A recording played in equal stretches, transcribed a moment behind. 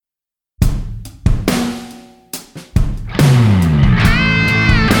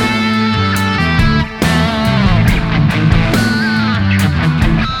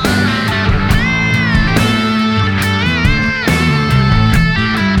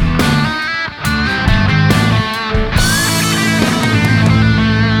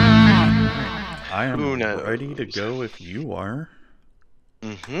ready to go if you are.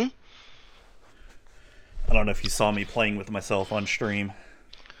 Mm-hmm. I don't know if you saw me playing with myself on stream.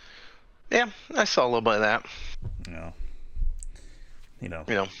 Yeah, I saw a little bit of that. You know, you know,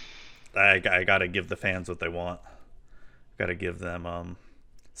 You know, I gotta give the fans what they want. Gotta give them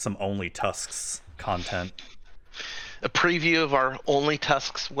some Only Tusks content. a preview of our Only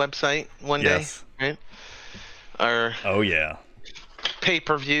Tusks website one day, Yes. right? Our Oh yeah.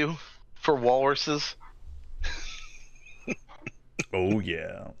 pay-per-view for Walruses. Oh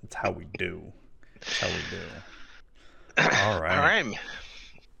yeah. That's how we do. That's how we do. All All right. right.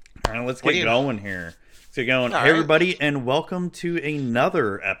 All right, let's What do get you? going here. Let's get going. All Hey, right. everybody, and welcome to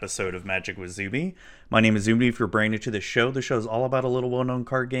another episode of Magic with Zuby. My name is Zuby. If you're brand new to the show is all about a little well-known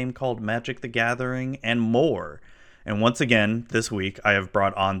card game called Magic the Gathering and more. And once again, this week, I have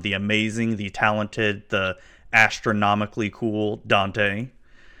brought on the amazing, the talented, the astronomically cool Dante.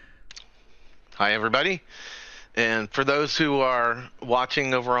 Hi, everybody. And for those who are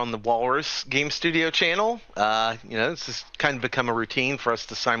watching over on the Walrus Game Studio channel, this has kind of become a routine for us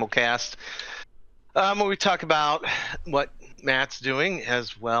to simulcast when we talk about what Matt's doing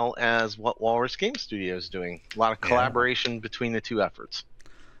as well as what Walrus Game Studio is doing. A lot of collaboration between the two efforts.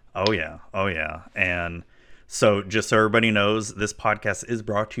 Oh, yeah. Oh, yeah. And so just so everybody knows, this podcast is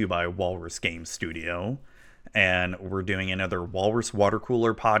brought to you by Walrus Game Studio. And we're doing another Walrus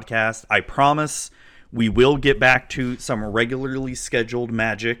Watercooler podcast. I promise we will get back to some regularly scheduled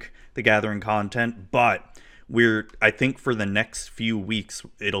Magic the Gathering content, but I think for the next few weeks,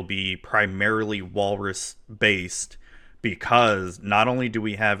 it'll be primarily Walrus based because not only do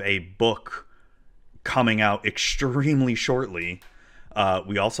we have a book coming out extremely shortly,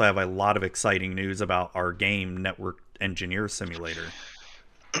 we also have a lot of exciting news about our game, Network Engineer Simulator.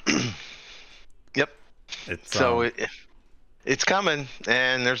 Yep. It's coming,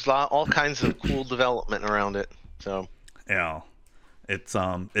 and there's all kinds of cool development around it. So yeah, it's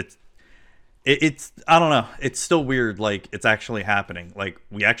I don't know. It's still weird. Like it's actually happening. Like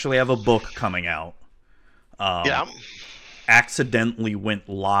we actually have a book coming out. Yeah. Accidentally went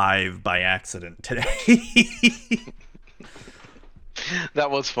live by accident today.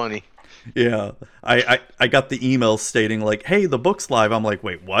 That was funny. Yeah, I got the email stating like, "Hey, the book's live." I'm like,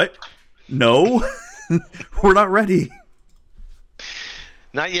 "Wait, what? No, we're not ready."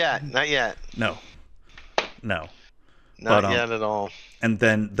 Not yet. No. Not But, yet at all. And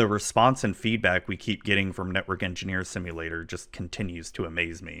then the response and feedback we keep getting from Network Engineer Simulator just continues to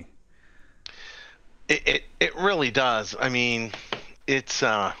amaze me. It really does. I mean, it's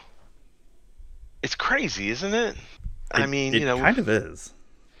crazy, isn't it? It kind of is.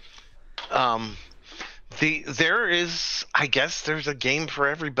 I guess there's a game for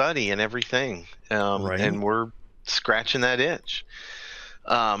everybody and everything. Right. And we're scratching that itch.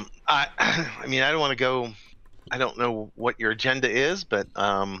 I don't want to go. I don't know what your agenda is, but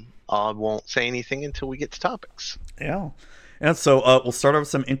I won't say anything until we get to topics. Yeah. And so we'll start off with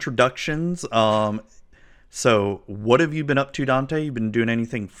some introductions. So what have you been up to, Dante? You been doing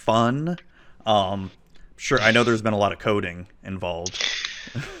anything fun? Sure, I know there's been a lot of coding involved.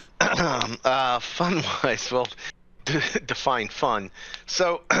 Fun-wise, well, define fun.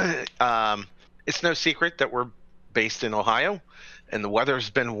 So it's no secret that we're based in Ohio, and the weather's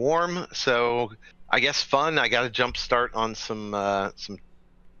been warm, so I guess fun. I got a jump start on some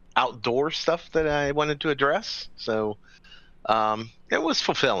outdoor stuff that I wanted to address. So it was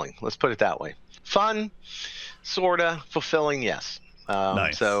fulfilling. Let's put it that way. Fun, sorta. Fulfilling, yes.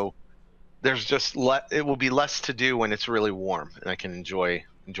 Nice. So there's just it will be less to do when it's really warm, and I can enjoy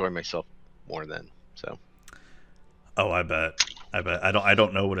myself more then. So. Oh, I bet. I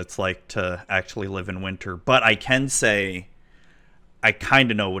don't know what it's like to actually live in winter, but I can say I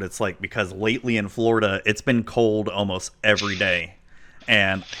kind of know what it's like because lately in Florida, it's been cold almost every day,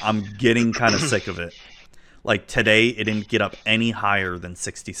 and I'm getting kind of sick of it. Like today, it didn't get up any higher than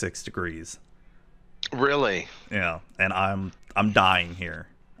 66 degrees. Really? Yeah, and I'm dying here.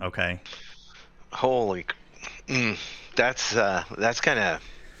 Okay. Holy, that's kind of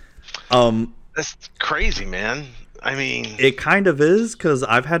that's crazy, man. I mean, it kind of is because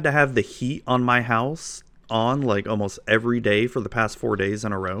I've had to have the heat on my house on like almost every day for the past 4 days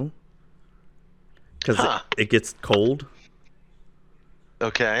in a row because it gets cold.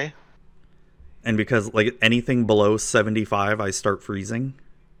 Okay. And because like anything below 75, I start freezing.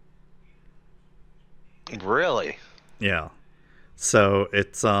 Really? Yeah. So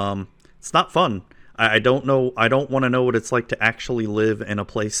it's not fun. I don't know. I don't want to know what it's like to actually live in a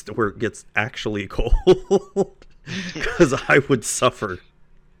place where it gets actually cold because I would suffer.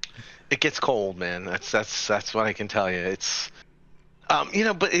 It gets cold, man. That's what I can tell you. It's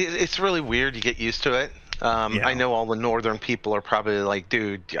but it's really weird. You get used to it. I Yeah. know all the northern people are probably like,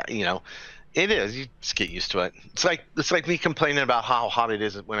 dude, yeah, it is. You just get used to it. It's like me complaining about how hot it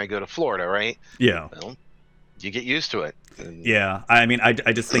is when I go to Florida, right? Yeah. Well, you get used to it. And Yeah. I mean, I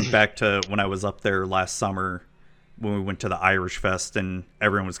just think back to when I was up there last summer when we went to the Irish Fest and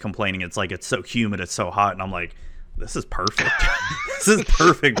everyone was complaining. It's like, it's so humid, it's so hot. And I'm like, this is perfect. This is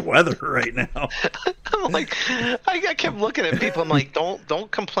perfect weather right now. I'm like, I kept looking at people. I'm like,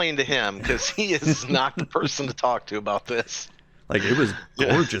 don't complain to him because he is not the person to talk to about this. Like, it was Yeah,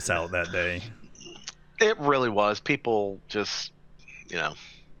 gorgeous out that day. it really was. People just, you know,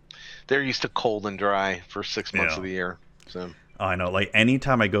 they're used to cold and dry for 6 months Yeah. of the year. So I know. Like,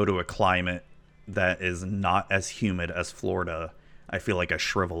 anytime I go to a climate that is not as humid as Florida, I feel like I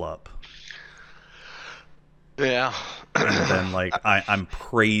shrivel up. yeah, And then, like, I'm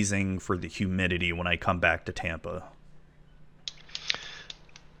praising for the humidity when I come back to Tampa.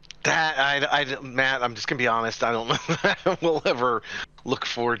 that Matt, I'm just gonna be honest. I don't know if I will ever look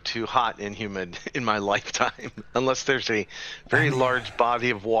forward to hot and humid in my lifetime, unless there's a I very mean, large body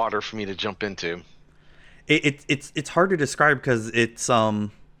of water for me to jump into. it's hard to describe because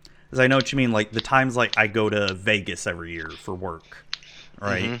as I know what you mean. Like, the times like I go to Vegas every year for work,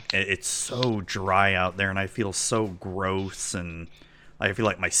 right? Hmm. It's so dry out there, and I feel so gross, and I feel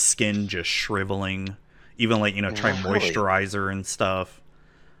like my skin just shriveling. Even like, try Really? moisturizer and stuff,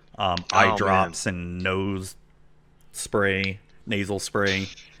 eye Oh man. drops and nasal spray,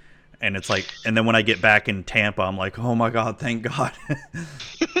 and it's like, and then when I get back in Tampa, I'm like, oh my god, thank God,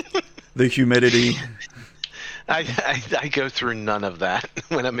 the humidity. I go through none of that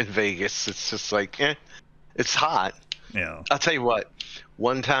when I'm in Vegas. It's just like, it's hot. Yeah. I'll tell you what.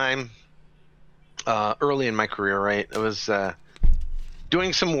 One time, early in my career, right, I was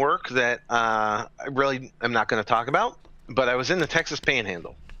doing some work that I really am not going to talk about, but I was in the Texas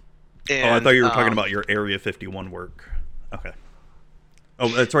Panhandle, Oh, I thought and you were talking about your Area 51 work. Okay.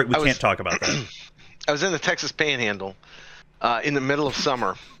 Oh, that's right. We I can't was talk about that. I was in the Texas Panhandle in the middle of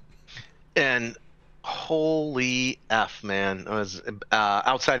summer, and holy f, man, I was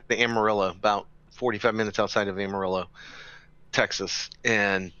outside of Amarillo, about 45 minutes outside of Amarillo, Texas,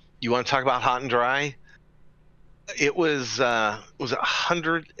 and you want to talk about hot and dry? It was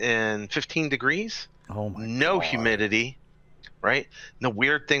 115 degrees, Oh my no god. humidity, right? And the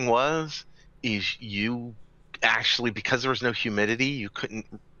weird thing was, is you actually, because there was no humidity, you couldn't,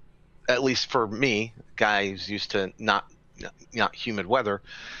 at least for me, guy who's used to not humid weather,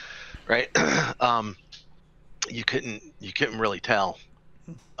 right? um, you couldn't really tell.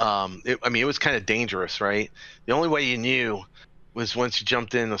 I mean, it was kind of dangerous, right? The only way you knew was once you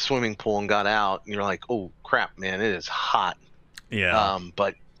jumped in the swimming pool and got out, and you're like, "Oh crap, man, it is hot." Yeah.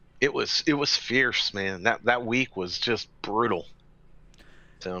 But it was fierce, man. That week was just brutal.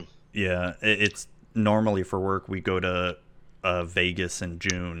 So, Yeah. It's normally for work, we go to Vegas in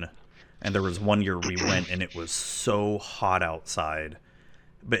June. And there was one year we went and it was so hot outside,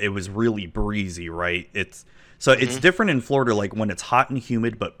 but it was really breezy, right? It's hmm, different in Florida. Like, when it's hot and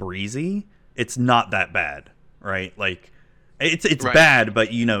humid but breezy, it's not that bad, right? Like, it's right. bad, but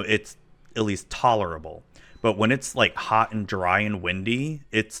it's at least tolerable. But when it's like hot and dry and windy,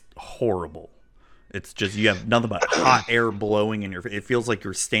 it's horrible. It's just, you have nothing but hot air blowing in your. It feels like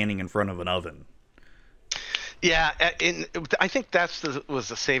you're standing in front of an oven. Yeah, I think was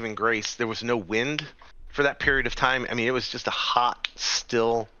the saving grace. There was no wind for that period of time. I mean, it was just a hot,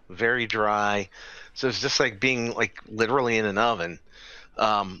 still, very dry. So it's just like being like literally in an oven.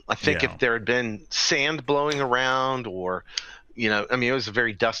 I think Yeah, if there had been sand blowing around, or, I mean, it was a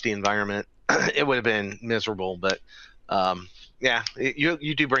very dusty environment, it would have been miserable. But yeah,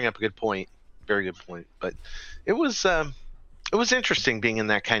 you do bring up a good point, very good point. But it was um, it was interesting being in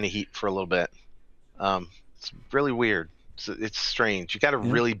that kind of heat for a little bit. Um, it's really weird. It's strange. You got to yeah.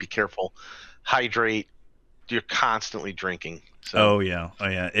 really be careful. Hydrate. You're constantly drinking. So Oh yeah, oh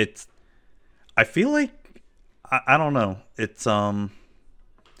yeah. I feel like I don't know.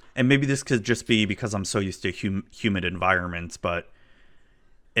 And maybe this could just be because I'm so used to humid environments, but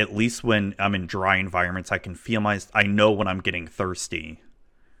at least when I'm in dry environments, I can feel I know when I'm getting thirsty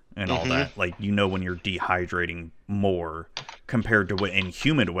and all hmm, that. Like, when you're dehydrating more compared to in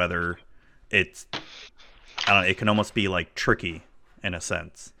humid weather, it's I don't know, it can almost be like tricky in a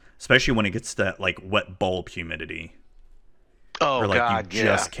sense, especially when it gets to that like wet bulb humidity, oh or like you God, yeah,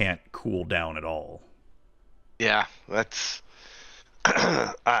 just can't cool down at all. yeah. That's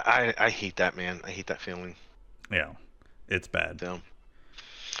I hate that, man. I hate that feeling. Yeah, it's bad. So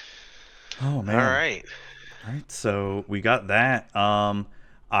Oh all man. right. All right, so we got that.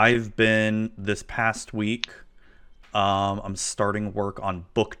 I've been this past week. I'm starting work on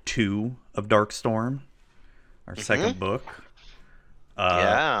book 2 of Darkstorm. our second book.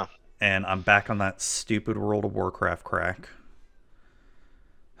 Yeah. And I'm back on that stupid World of Warcraft crack.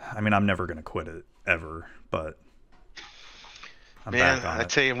 I mean, I'm never gonna quit it ever, but I'm Man, back on I it.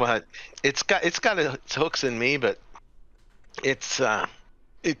 tell you what, it's got its hooks in me, but it's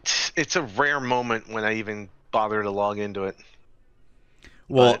it's a rare moment when I even bother to log into it.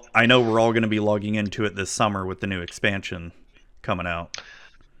 But Well, I know we're all gonna be logging into it this summer with the new expansion coming out,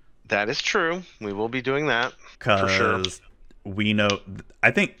 that is true. We will be doing that for sure. because we know.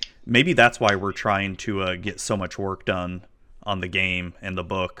 I think maybe that's why we're trying to get so much work done on the game and the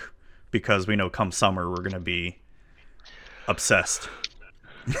book, because we know come summer we're gonna be obsessed.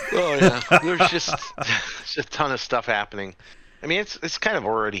 Oh yeah, there's just a ton of stuff happening. I mean, it's kind of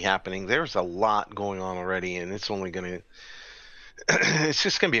already happening. There's a lot going on already, and it's only gonna it's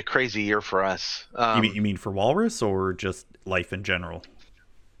just gonna be a crazy year for us. You mean for Walrus or just life in general?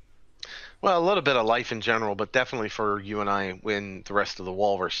 Well, a little bit of life in general, but definitely for you and I, when the rest of the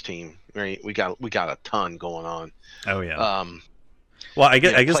Walrus team, right? We got a ton going on. Oh yeah. Um, Well, you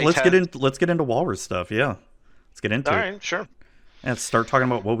know, I guess playtest. let's get into Walrus stuff. Yeah, let's get All into it right, sure. and start talking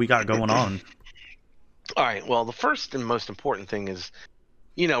about what we got going on. All right. Well, the first and most important thing is,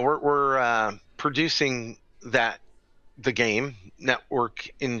 we're producing the game Network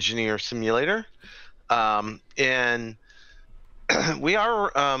Engineer Simulator, and we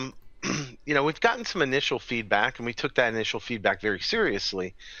are, we've gotten some initial feedback, and we took that initial feedback very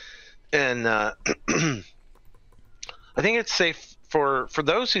seriously. And I think it's safe for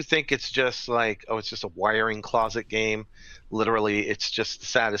those who think it's just like, oh, it's just a wiring closet game. Literally, it's just the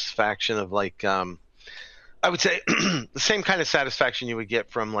satisfaction of like, I would say the same kind of satisfaction you would get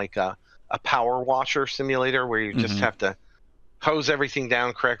from like a power washer simulator, where you just Hmm. have to hose everything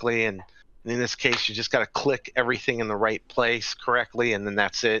down correctly, and in this case you just got to click everything in the right place correctly, and then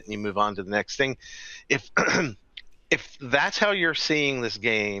that's it, and you move on to the next thing. If if that's how you're seeing this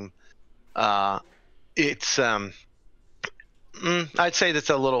game, it's I'd say that's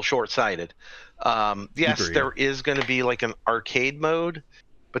a little short-sighted. Yes, Agreed. there is going to be like an arcade mode,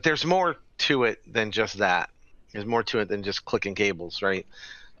 but there's more to it than just that. There's more to it than just clicking cables, right?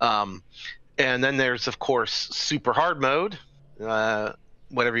 Um, and then there's, of course, super hard mode, uh,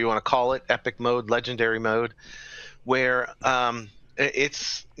 whatever you want to call it, epic mode, legendary mode, where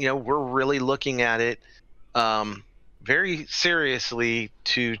it's, we're really looking at it very seriously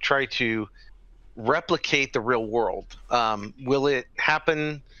to try to replicate the real world. Will it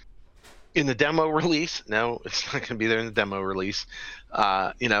happen in the demo release? No, it's not going to be there in the demo release.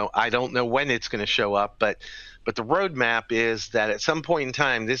 I don't know when it's going to show up, but the roadmap is that at some point in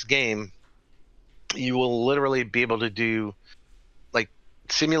time, this game, you will literally be able to do like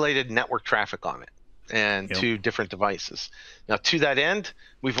simulated network traffic on it, and Yep. to different devices. Now, to that end,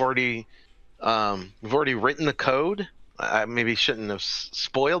 we've already written the code. I maybe shouldn't have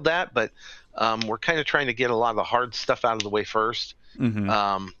spoiled that, but we're kind of trying to get a lot of the hard stuff out of the way first. Hmm.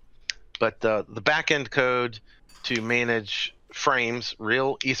 Um, but the back end code to manage frames,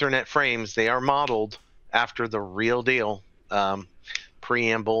 real Ethernet frames, they are modeled after the real deal.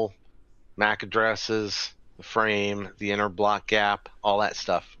 Preamble, MAC addresses, the frame, the inner block gap, all that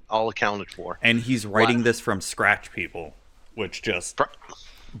stuff, all accounted for. And he's La- writing this from scratch, people, which just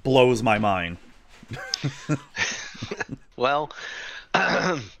blows my mind. Well,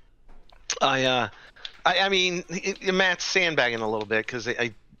 I I mean, Matt's sandbagging a little bit, because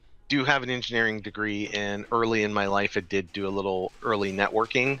I do have an engineering degree, and early in my life, I did do a little early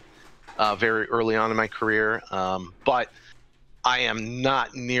networking, very early on in my career. But I am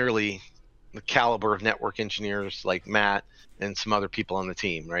not nearly the caliber of network engineers like Matt and some other people on the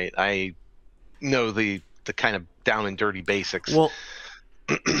team, right? I know the kind of down and dirty basics.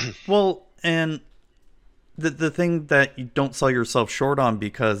 Well, and the thing that you don't sell yourself short on,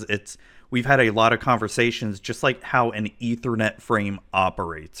 because we've had a lot of conversations, just like how an Ethernet frame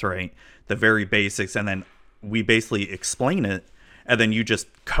operates, right? The very basics, and then we basically explain it, and then you just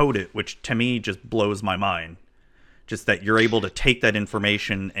code it, which to me just blows my mind. Just that you're able to take that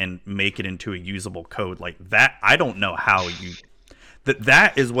information and make it into a usable code like that. I don't know how you.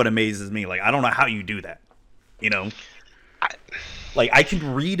 That is what amazes me. Like, I don't know how you do that. You know, I, like I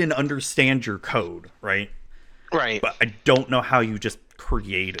can read and understand your code, right? right. But I don't know how you just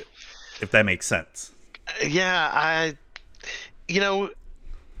create it, if that makes sense. Yeah, you know,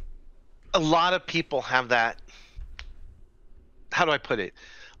 a lot of people have that. How do I put it?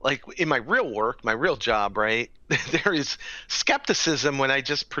 Like in my real work, my real job, right? There is skepticism when I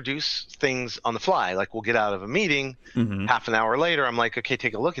just produce things on the fly. Like we'll get out of a meeting, Hmm. half an hour later, I'm like, okay,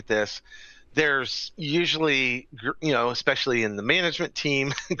 take a look at this. there's usually, especially in the management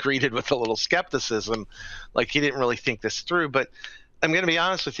team, greeted with a little skepticism, like he didn't really think this through. But I'm going to be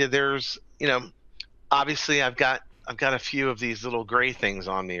honest with you. There's, obviously I've got a few of these little gray things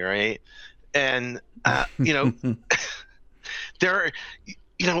on me, right? And there,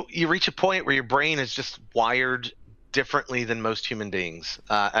 you reach a point where your brain is just wired differently than most human beings.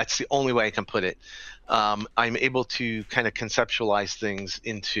 That's the only way I can put it. I'm able to kind of conceptualize things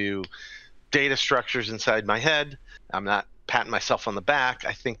into data structures inside my head. I'm not patting myself on the back.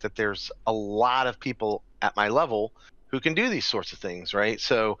 I think that there's a lot of people at my level who can do these sorts of things, right?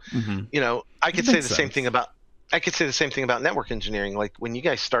 So, Hmm. I could That say makes the same thing sense. about network engineering. Like when you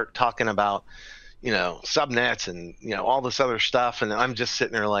guys start talking about, subnets and all this other stuff, and I'm just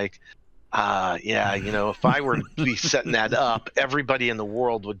sitting there like, yeah, if I were to be setting that up, everybody in the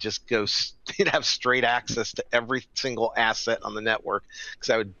world would just you'd have straight access to every single asset on the network because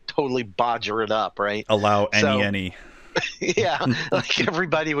I would totally bodger it up, right? Allow any So, any. yeah, like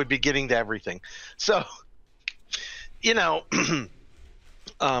everybody would be getting to everything. So, you know,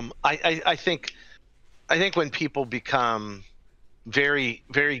 I think when people become very,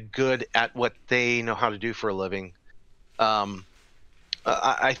 very good at what they know how to do for a living, um,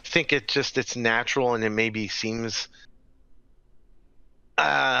 I think it's natural, and it maybe seems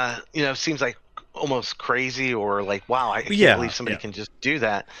like almost crazy, or like, wow, I can't Yeah, believe somebody yeah. can just do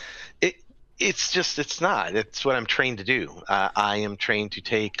that. It it's not. It's what I'm trained to do. I am trained to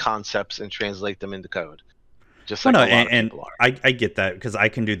take concepts and translate them into code, just Oh like no, a lot of and people are. I get that because I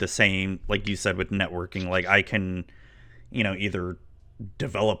can do the same, like you said, with networking. Like I can, either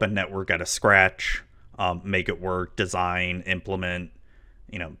develop a network out of scratch, make it work, design, implement,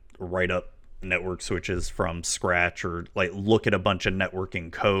 write up network switches from scratch, or like look at a bunch of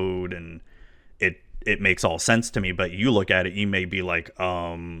networking code, and it makes all sense to me. But you look at it, you may be like,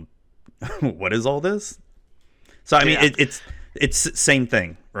 what is all this? So I mean, Yeah, it's same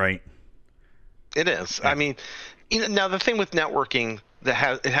thing, right? it is. I Yeah. mean, now the thing with networking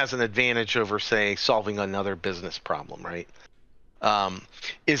that has an advantage over, say, solving another business problem, right? Um,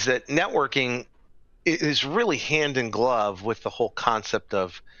 is that networking is really hand in glove with the whole concept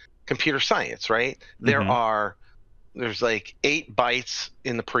of computer science, right? Mm-hmm. There's like 8 bytes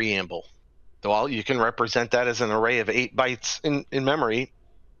in the preamble. Well, you can represent that as an array of 8 bytes in memory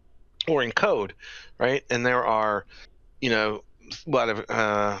or in code, right? And there are, you know, what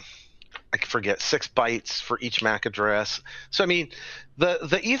I forget, 6 bytes for each MAC address. So I mean, the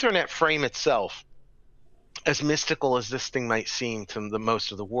Ethernet frame itself, as mystical as this thing might seem to the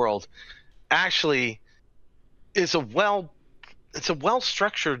most of the world, actually is it's a well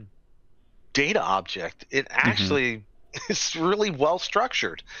structured data object. It Mm-hmm. actually is really well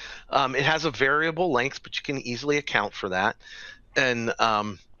structured. It has a variable length, but you can easily account for that, and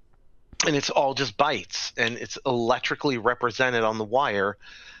it's all just bytes, and it's electrically represented on the wire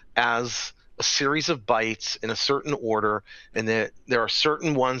as a series of bytes in a certain order, and there are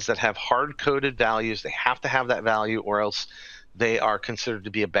certain ones that have hard coded values. They have to have that value, or else they are considered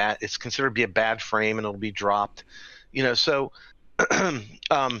to be it's considered to be a bad frame, and it'll be dropped. So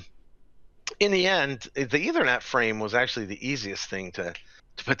um, in the end, the Ethernet frame was actually the easiest thing to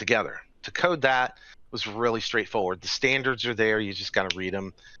put together. To code that was really straightforward. The standards are there; you just got to read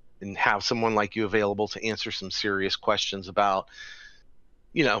them and have someone like you available to answer some serious questions about,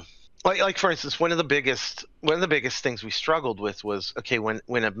 you know, like for instance, one of the biggest things we struggled with was, okay, when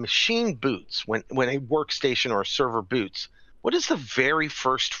a machine boots, when a workstation or a server boots, what is the very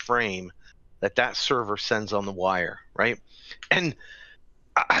first frame that server sends on the wire, right? And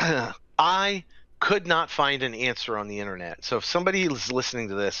I could not find an answer on the internet. So if somebody is listening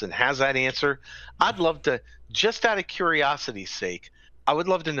to this and has that answer, I'd love to, just out of curiosity's sake, I would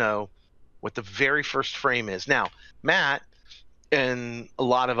love to know what the very first frame is. Now, Matt and a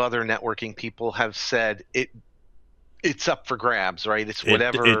lot of other networking people have said it's up for grabs, right? It's It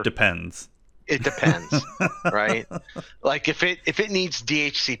whatever. depends. It depends, right? Like if it needs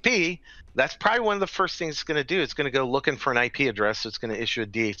DHCP, that's probably one of the first things it's going to do. It's going to go looking for an IP address, so it's going to issue a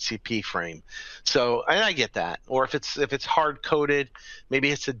DHCP frame. So, and I get that. Or if it's hard coded, maybe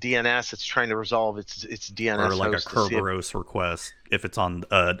it's a DNS. It's trying to resolve its Or DNS like a host to see if. Kerberos request if it's on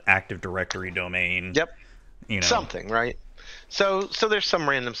an Active Directory domain. Yep, You know. something, right? So there's some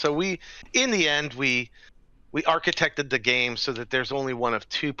random. So in the end, we architected the game so that there's only one of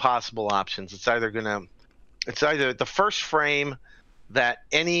two possible options. It's either the first frame that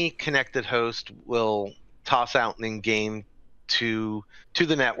any connected host will toss out in game to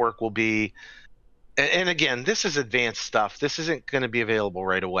the network will be. And again, this is advanced stuff. This isn't going to be available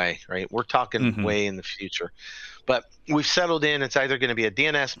right away, right? We're talking Mm-hmm. way in the future. But we've settled in. It's either going to be a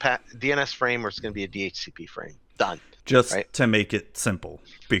DNS frame or it's going to be a DHCP frame. Done. Just right? to make it simple,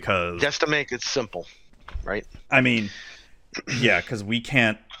 because Just to make it simple, right? I mean, yeah, because we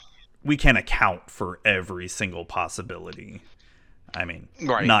can't account for every single possibility. I mean,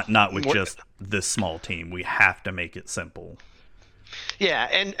 Right. not with just this small team. We have to make it simple. Yeah,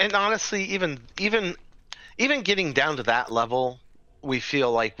 and honestly, even getting down to that level, we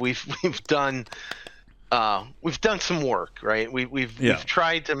feel like we've done some work, right? We've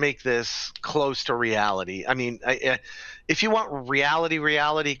tried to make this close to reality. I mean, if you want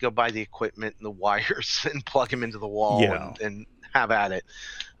reality, go buy the equipment and the wires and plug them into the wall and have at it.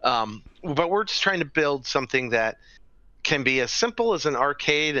 But we're just trying to build something that can be as simple as an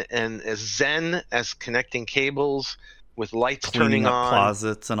arcade and as zen as connecting cables with lights cleaning turning up on,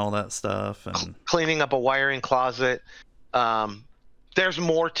 closets and all that stuff, and cleaning up a wiring closet. There's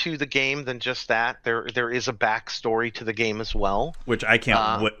more to the game than just that. There is a backstory to the game as well, which I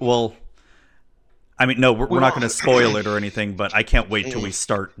can't. Well, I mean, no, we're not going to spoil it or anything, but I can't wait till we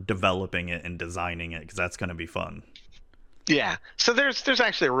start developing it and designing it, because that's going to be fun. Yeah. So there's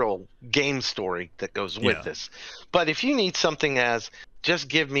actually a real game story that goes with this. But if you need something as just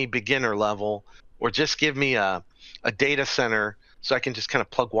give me beginner level, or just give me a data center so I can just kind of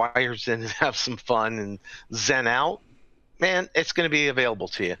plug wires in and have some fun and zen out, man, it's going to be available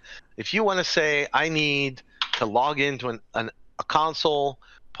to you. If you want to say, I need to log into a console,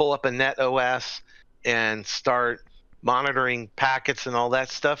 pull up a net OS, and start monitoring packets and all that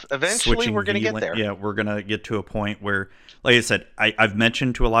stuff, eventually we're going to get there. Yeah, we're going to get to a point where, like I said, I've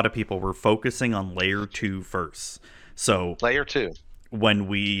mentioned to a lot of people, we're focusing on layer 2 first. So layer 2. When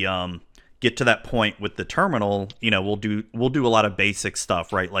we get to that point with the terminal, we'll do a lot of basic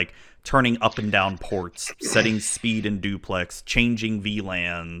stuff, right? Like turning up and down ports, setting speed and duplex, changing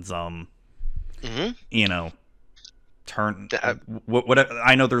VLANs, what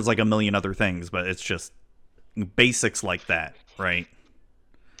I know there's like a million other things, but it's just basics like that, right?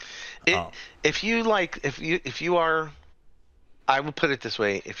 If you are, I will put it this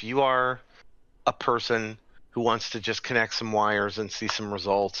way, if you are a person who wants to just connect some wires and see some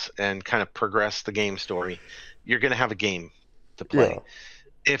results and kind of progress the game story, you're going to have a game to play.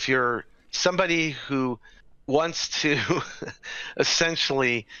 If you're somebody who wants to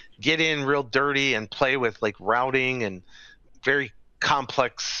essentially get in real dirty and play with like routing and very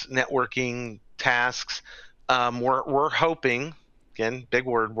complex networking tasks, we're hoping, again, big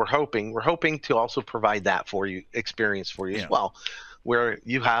word, we're hoping to also provide that experience for you as well, where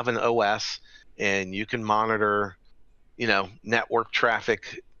you have an OS and you can monitor, network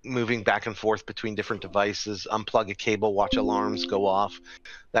traffic moving back and forth between different devices, unplug a cable, watch alarms go off,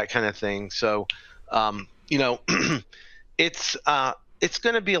 that kind of thing. So, it's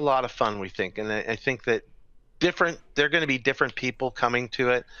going to be a lot of fun, we think. And I think that there are going to be different people coming to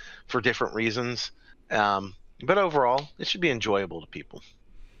it for different reasons. But overall, it should be enjoyable to people.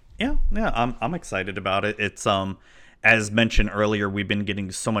 Yeah, I'm excited about it. It's as mentioned earlier, we've been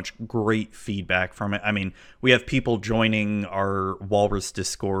getting so much great feedback from it. I mean, we have people joining our Walrus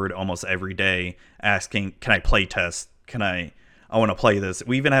Discord almost every day asking, "Can I play test? I want to play this."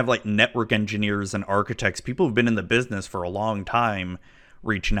 We even have like network engineers and architects, people who've been in the business for a long time,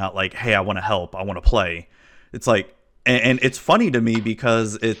 reaching out like, "Hey, I want to help. I want to play." It's like, and it's funny to me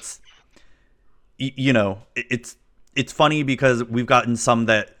because it's funny because we've gotten some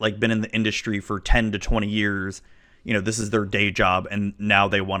that like been in the industry for 10 to 20 years. This is their day job, and now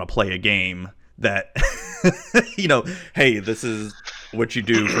they want to play a game that, hey, this is what you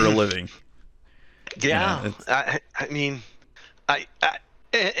do for a living. Yeah,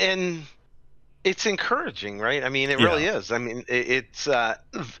 and it's encouraging, right? I mean, it really is. I mean, it's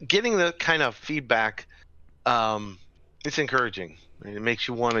getting the kind of feedback. It's encouraging. It makes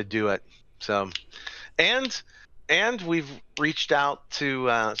you want to do it. So, and we've reached out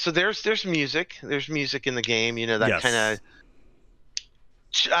to so there's music in the game, that kind of,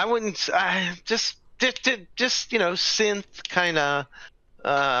 I wouldn't just synth kind of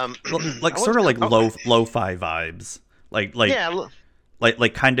like sort of like lo-fi vibes,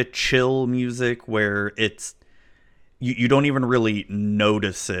 like kind of chill music where it's you don't even really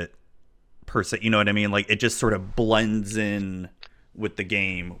notice it per se, you know what I mean? Like it just sort of blends in with the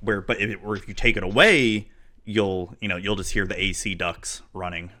game, if you take it away, you'll just hear the AC ducts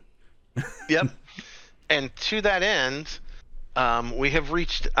running. Yep. And to that end, we have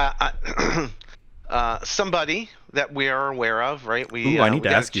reached somebody that we are aware of, right? I need to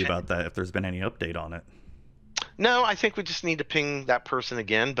ask you about that, if there's been any update on it. No, I think we just need to ping that person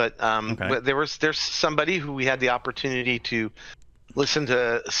again. But okay. there's somebody who we had the opportunity to listen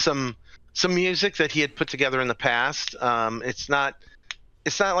to some some music that he had put together in the past. It's not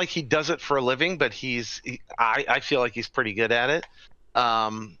like he does it for a living, but I feel like he's pretty good at it.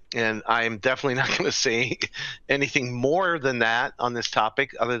 And I'm definitely not going to say anything more than that on this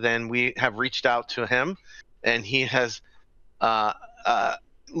topic, other than we have reached out to him, and he has uh, uh,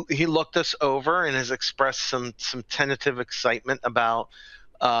 he looked us over and has expressed some tentative excitement about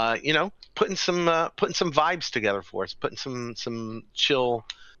putting some vibes together for us, putting some chill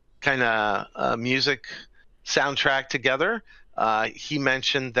kind of music soundtrack together. He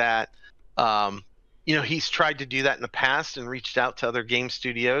mentioned that he's tried to do that in the past and reached out to other game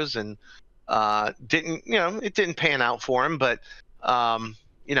studios, and it didn't pan out for him, but um,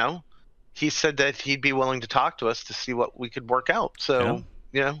 you know he said that he'd be willing to talk to us to see what we could work out. So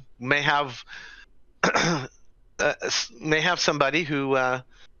may have may have somebody who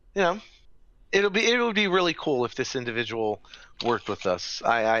it would be really cool if this individual worked with us.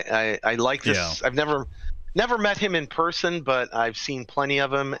 I like this. Yeah. I've never met him in person, but I've seen plenty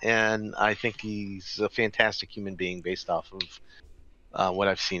of him, and I think he's a fantastic human being based off of what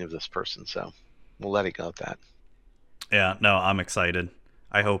I've seen of this person. So we'll let it go at that. Yeah, no, I'm excited.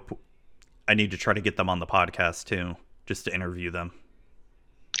 I need to try to get them on the podcast too, just to interview them.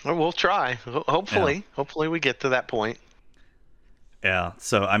 Well, we'll try. Hopefully we get to that point. Yeah,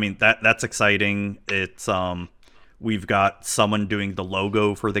 so I mean that's exciting. It's we've got someone doing the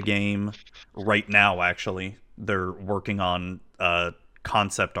logo for the game right now. Actually, they're working on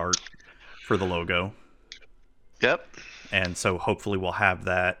concept art for the logo. Yep. And so hopefully we'll have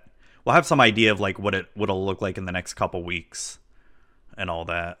that. We'll have some idea of like what it'll look like in the next couple weeks and all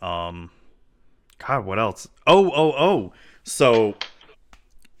that. God, what else? Oh. So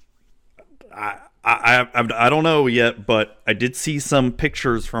I don't know yet, but I did see some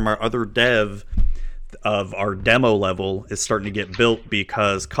pictures from our other dev of our demo level is starting to get built,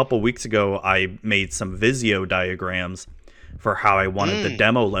 because a couple weeks ago I made some Visio diagrams for how I wanted the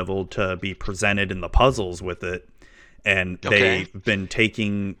demo level to be presented in the puzzles with it. And they've been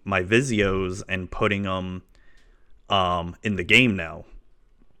taking my Visios and putting them in the game now.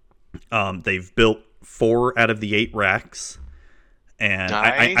 They've built 4 out of the 8 racks. And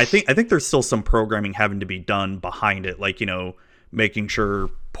nice. I think there's still some programming having to be done behind it, like, making sure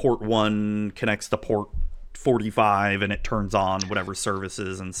port 1 connects to port 45 and it turns on whatever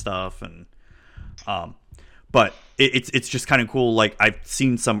services and stuff. And but it's just kind of cool. Like, I've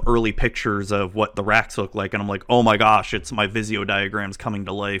seen some early pictures of what the racks look like, and I'm like, oh my gosh, it's my Visio diagrams coming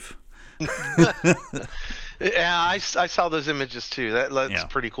to life. Yeah, I saw those images too. That's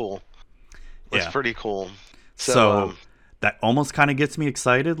pretty cool. That's pretty cool. So that almost kind of gets me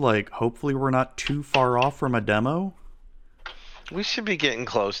excited. Like, hopefully we're not too far off from a demo. We should be getting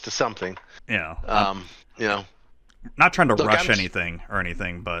close to something. Yeah. Not trying to rush anything,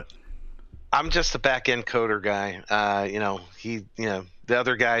 but I'm just a back end coder guy. The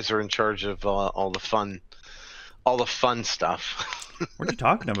other guys are in charge of all the fun stuff. What are you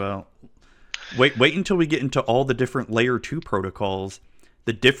talking about? Wait until we get into all the different layer 2 protocols,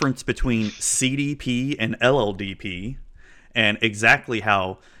 the difference between CDP and LLDP, and exactly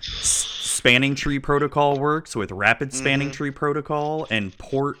how spanning tree protocol works with rapid spanning tree protocol and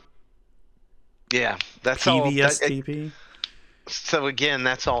port. Yeah, that's PVSTP. So again,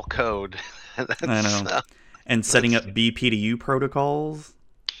 that's all code. I know. And setting up BPDU protocols.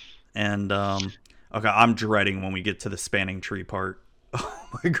 And okay, I'm dreading when we get to the spanning tree part.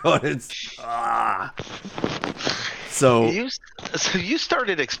 Oh my god, it's So you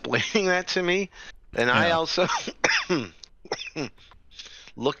started explaining that to me, and I also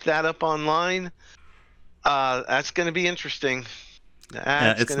looked that up online. That's going to be interesting.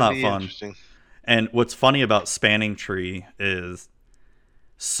 It's not fun. And what's funny about spanning tree is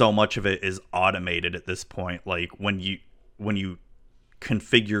so much of it is automated at this point. Like, when you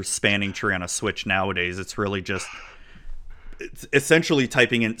configure spanning tree on a switch nowadays, it's really just essentially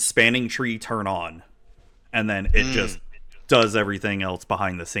typing in spanning tree turn on, and then it just does everything else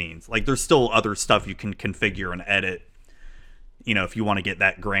behind the scenes. Like, there's still other stuff you can configure and edit, if you want to get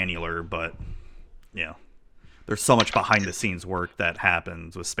that granular, but there's so much behind the scenes work that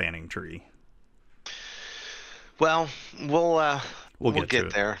happens with spanning tree. Well, we'll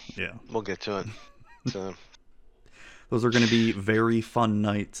get there. Yeah, we'll get to it. So those are going to be very fun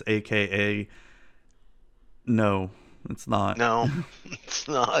nights, aka no, it's not. No, it's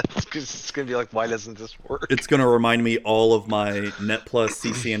not. It's going to be like, why doesn't this work? It's going to remind me all of my Net Plus,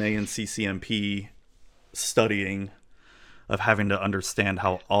 CCNA, and CCMP studying of having to understand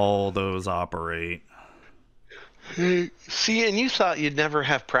how all those operate. See, and you thought you'd never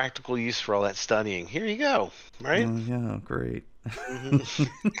have practical use for all that studying. Here you go, right? Yeah, great. Mhm.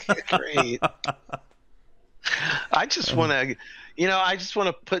 Great. I just want to, I just want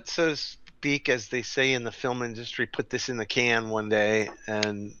to put, so to speak, as they say in the film industry, put this in the can one day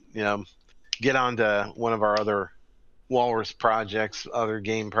and, get on to one of our other Walrus projects, other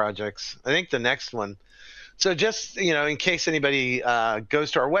game projects. I think the next one. So just, in case anybody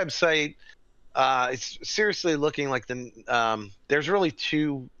goes to our website, it's seriously looking like there's really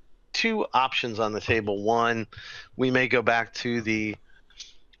two options on the table. One, we may go back to the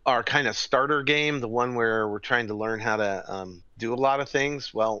our kind of starter game, the one where we're trying to learn how to do a lot of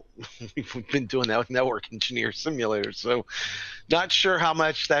things. Well, we've been doing that with Network Engineer Simulator, so not sure how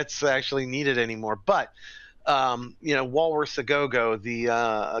much that's actually needed anymore. But Walrus a Go-Go, the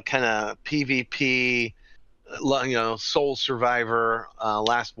kind of PvP, Soul Survivor,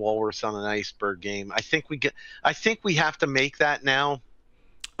 Last Walrus on an Iceberg game. I think we have to make that now,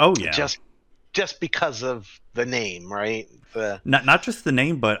 Oh yeah. just because of the name, right? Not just the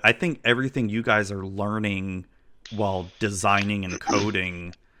name, but I think everything you guys are learning while designing and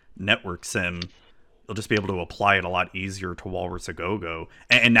coding Network Sim, you'll just be able to apply it a lot easier to Walrus a Go-Go.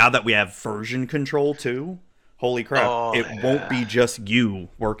 And now that we have version control too, holy crap, Oh it won't yeah, be just you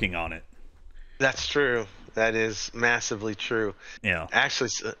working on it. that's true. That is massively true. Yeah.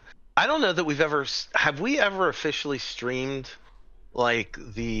 Actually, I don't know that have we ever officially streamed like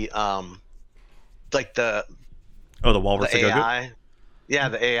like Oh, the Walrus the a Go-Go? AI. Yeah,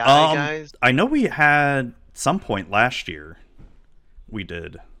 the AI guys. I know we had some point last year. We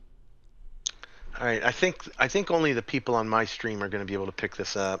did. All right, I think only the people on my stream are going to be able to pick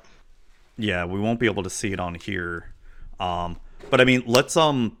this up. Yeah, we won't be able to see it on here. But I mean, let's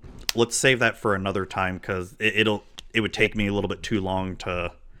save that for another time because it would take me a little bit too long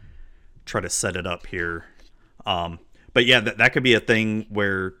to try to set it up here. But yeah, that could be a thing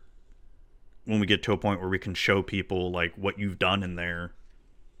where when we get to a point where we can show people like what you've done in there.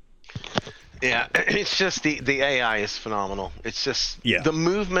 Yeah, it's just the AI is phenomenal. It's just Yeah. the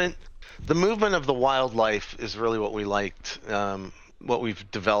movement of the wildlife is really what we liked, what we've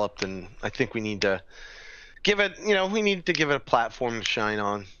developed, and I think we need to give it a platform to shine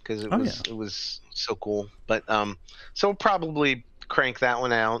on because Oh yeah. it was so cool. But so we'll probably crank that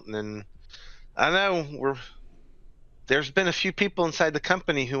one out, and then I don't know there's been a few people inside the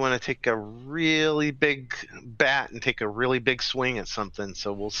company who want to take a really big bat and take a really big swing at something.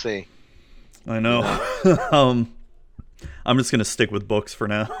 So we'll see. I know. I'm just gonna stick with books for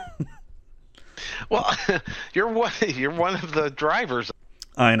now. Well, you're one of the drivers,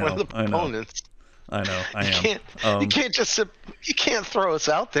 I one of know. the I know. proponents. I know. I You am. can't you can't just sit. You can't throw us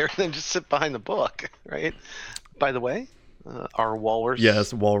out there and then just sit behind the book, right? By the way, our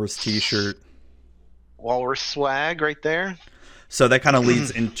Yes, Walrus T-shirt. walrus swag right there. So that kind of leads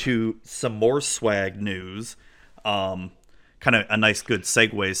into some more swag news. Kind of a nice, good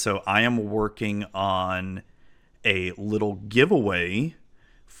segue. So I am working on a little giveaway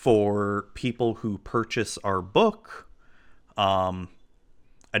for people who purchase our book. I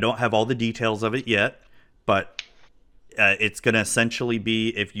don't have all the details of it yet, but it's going to essentially be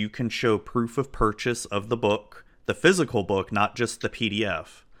if you can show proof of purchase of the book, the physical book, not just the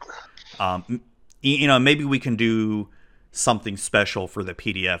PDF. Maybe we can do something special for the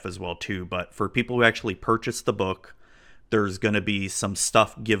PDF as well too. But for people who actually purchase the book, there's going to be some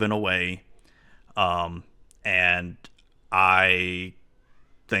stuff given away, and I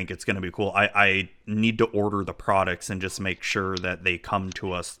think it's going to be cool. I need to order the products and just make sure that they come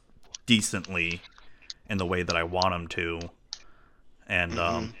to us decently in the way that I want them to.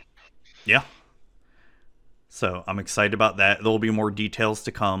 And yeah, so I'm excited about that. There'll be more details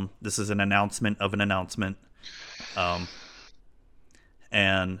to come. This is an announcement of an announcement.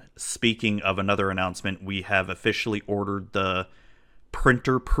 And speaking of another announcement, we have officially ordered the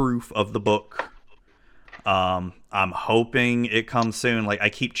printer proof of the book. I'm hoping it comes soon. Like I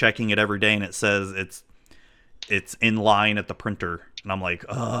keep checking it every day and it says it's in line at the printer. And I'm like,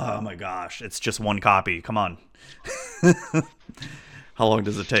 oh my gosh, it's just one copy. Come on. How long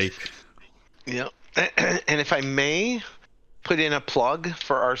does it take? Yeah. And if I may put in a plug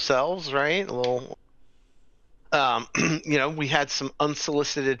for ourselves, right? A little, we had some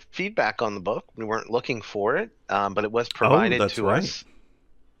unsolicited feedback on the book. We weren't looking for it, but it was provided to right. us.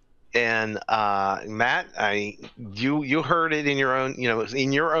 And Matt, you heard it in your own,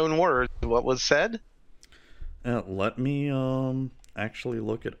 in your own words, what was said. Let me actually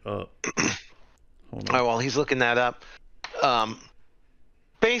look it up. Hold on. Oh, well, he's looking that up.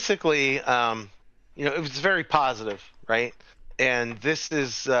 Basically, it was very positive, right? And this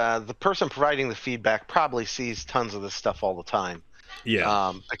is the person providing the feedback probably sees tons of this stuff all the time.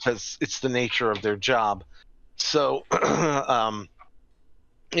 Yeah. Because it's the nature of their job. So,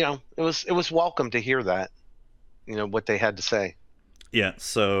 it was welcome to hear that. What they had to say. Yeah,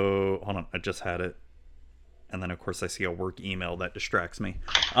 so hold on, I just had it. And then, of course, I see a work email that distracts me.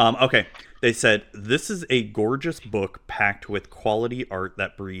 Okay, they said, "This is a gorgeous book packed with quality art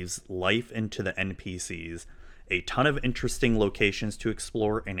that breathes life into the NPCs, a ton of interesting locations to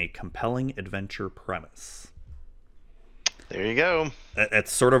explore, and a compelling adventure premise." There you go.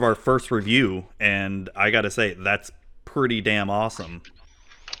 That's sort of our first review, and I gotta say, that's pretty damn awesome.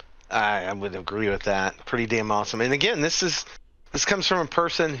 I would agree with that. Pretty damn awesome. And again, this comes from a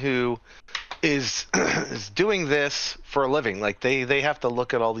person who is is doing this for a living. Like they have to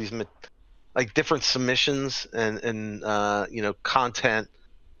look at all these like different submissions and content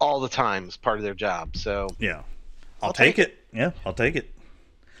all the time as part of their job. So Yeah. I'll take it. Yeah, I'll take it.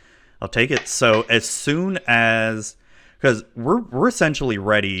 I'll take it. So as soon as, because we're essentially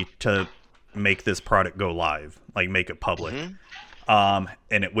ready to make this product go live, like make it public. And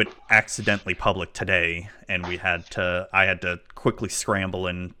it went accidentally public today, and I had to quickly scramble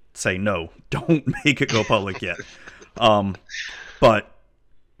and say, no, don't make it go public yet. But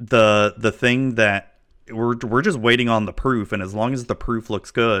the thing that we're just waiting on the proof, and as long as the proof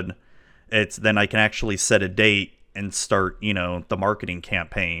looks good, then I can actually set a date and start, the marketing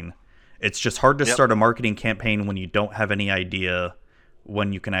campaign. It's just hard to start a marketing campaign when you don't have any idea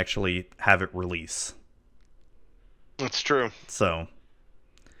when you can actually have it release. That's true. So,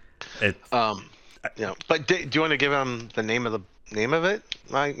 but do you want to give them the name of it?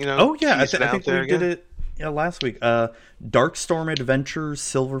 Oh yeah, I think we did it last week. Darkstorm Adventures: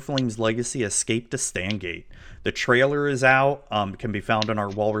 Silver Flame's Legacy Escape to Stangate. The trailer is out. Can be found on our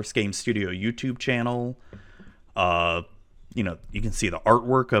Walrus Game Studio YouTube channel. You can see the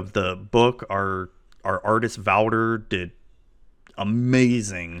artwork of the book. Our artist Valder did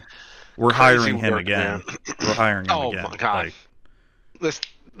amazing. We're hiring him again. We're hiring him again. Oh my god!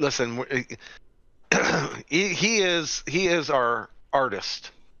 Listen, he is our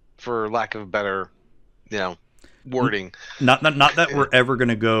artist, for lack of a better, wording. Not that we're ever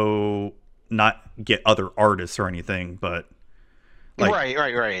gonna go not get other artists or anything, but right.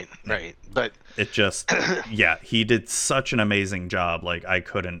 But it just he did such an amazing job. Like I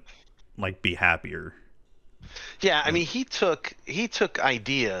couldn't be happier. Yeah, I mean he took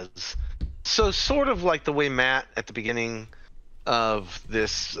ideas. So sort of like the way Matt at the beginning of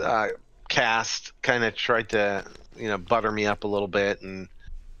this cast kind of tried to butter me up a little bit and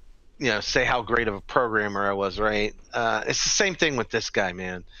say how great of a programmer I was, right? It's the same thing with this guy,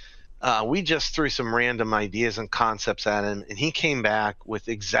 man. We just threw some random ideas and concepts at him, and he came back with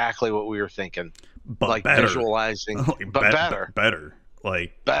exactly what we were thinking, but like better. Visualizing, better.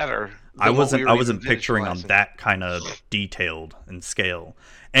 Like better. I wasn't picturing on that kind of detailed and scale,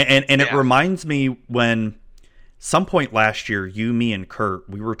 and it reminds me when some point last year, you, me, and Kurt,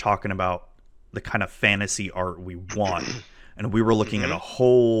 we were talking about the kind of fantasy art we want, and we were looking at a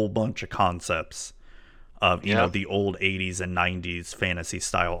whole bunch of concepts of the old 80s and 90s fantasy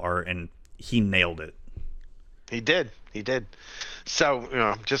style art, and he nailed it. He did.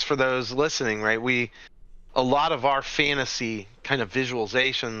 So just for those listening, right, a lot of our fantasy kind of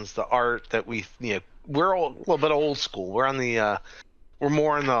visualizations, the art that we're a little bit old school. We're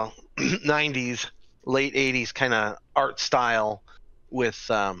more in the 90s, late 80s kind of art style with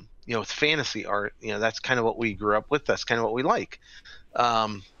with fantasy art. That's kind of what we grew up with. That's kind of what we like.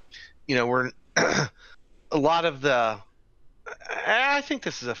 We're a lot of I think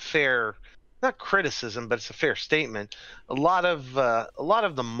this is a fair, not criticism, but it's a fair statement. A lot of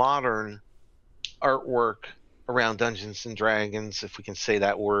the modern artwork around Dungeons and Dragons, if we can say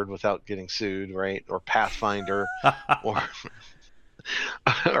that word without getting sued, right? Or Pathfinder, or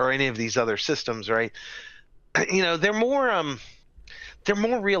any of these other systems, right? They're more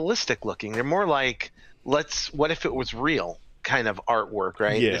realistic looking. They're more like, what if it was real kind of artwork,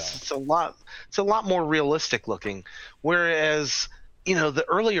 right? Yeah. It's a lot more realistic looking. Whereas, the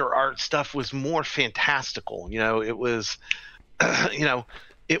earlier art stuff was more fantastical. It was,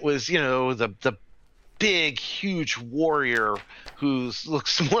 the big, huge warrior who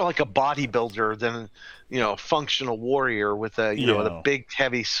looks more like a bodybuilder than, a functional warrior with a, with a big,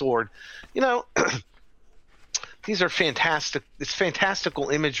 heavy sword. These are fantastic. It's fantastical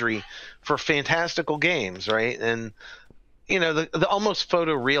imagery for fantastical games, right? And the almost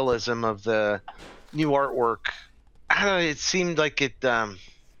photorealism of the new artwork. I don't know. It seemed like it's a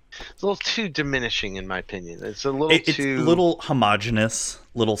little too diminishing, in my opinion. It's a little It's a little homogenous,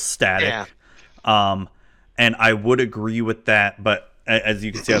 little static. Yeah. And I would agree with that, but as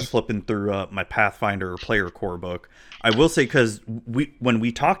you can see, I was flipping through my Pathfinder player core book. I will say, because when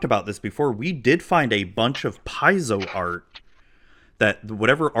we talked about this before, we did find a bunch of Paizo art that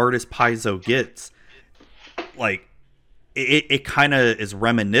whatever artist Paizo gets, like it kind of is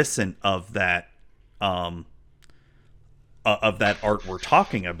reminiscent of that art we're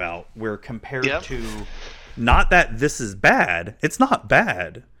talking about, where compared Yep. to, not that this is bad, it's not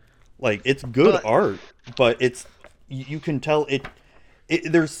bad, like it's good But art, but it's, you can tell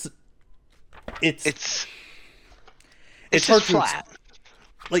there's it's hard just to flat.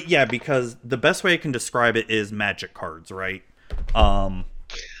 like, yeah, because the best way I can describe it is magic cards, right? Hold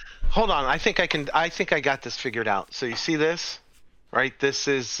on, I think I got this figured out. So you see this, right? This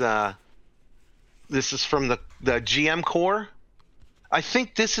is from the GM core. I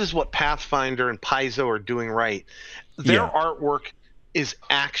think this is what Pathfinder and Paizo are doing right. Their Yeah. artwork is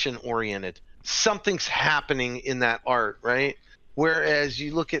action oriented. Something's happening in that art, right? Whereas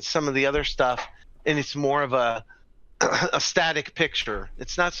you look at some of the other stuff and it's more of a a static picture.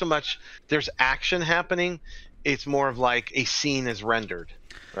 It's not so much there's action happening, it's more of like a scene is rendered,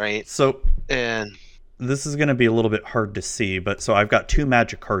 right? So And this is going to be a little bit hard to see, but so I've got two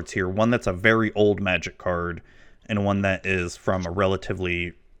magic cards here. One that's a very old magic card, and one that is from a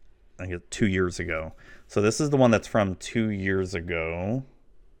relatively, I think, 2 years ago. So this is the one that's from 2 years ago.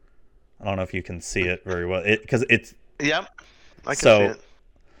 I don't know if you can see it very well, because it's yep, I can so. see it.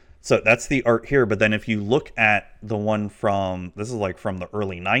 So that's the art here, but then if you look at the one from, this is like from the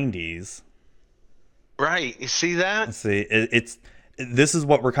early 90s. Right, you see that? See, it's this is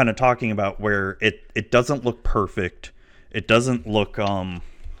what we're kind of talking about, where it doesn't look perfect. It doesn't look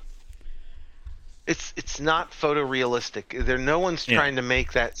It's not photorealistic. No one's Yeah. trying to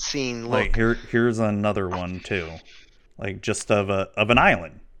make that scene look. like here's another one too, like just of an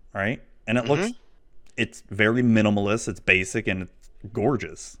island, right? And it looks, it's very minimalist, it's basic, and it's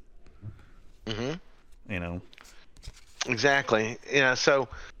gorgeous. You know. Exactly. Yeah. So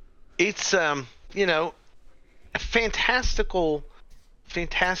it's fantastical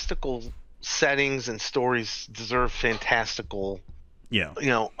settings and stories deserve fantastical Yeah.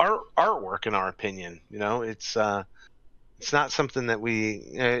 artwork, in our opinion. It's not something that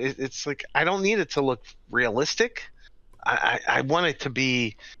it's like, I don't need it to look realistic. I want it to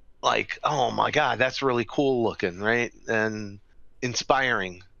be like, oh my god, that's really cool looking, right? And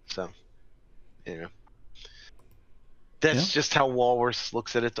inspiring. So that's just how Walrus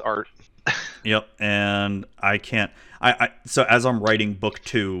looks at its art. Yep. And I can't. So as I'm writing book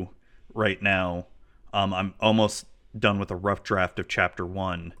 2 right now, I'm almost done with a rough draft of chapter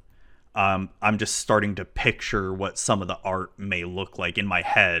 1. I'm just starting to picture what some of the art may look like in my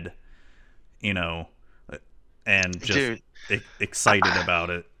head, and just Dude, excited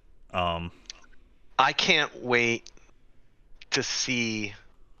about it. I can't wait to see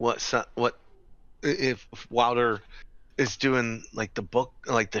what if Wilder is doing, like the book,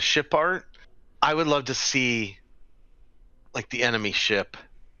 like the ship art. I would love to see like the enemy ship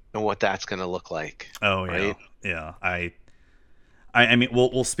and what that's going to look like. Oh yeah, right? yeah. I mean,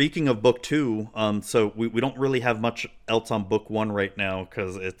 well, speaking of book 2, so we don't really have much else on book 1 right now,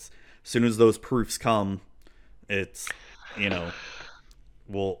 because it's, as soon as those proofs come, it's,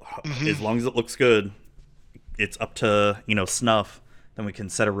 well, as long as it looks good, it's up to, snuff, then we can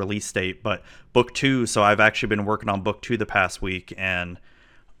set a release date. But book 2, so I've actually been working on book 2 the past week, and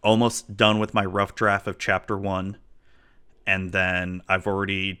almost done with my rough draft of chapter 1. And then I've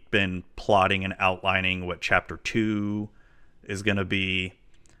already been plotting and outlining what chapter 2 is going to be.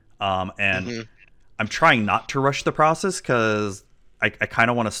 And I'm trying not to rush the process, because I kind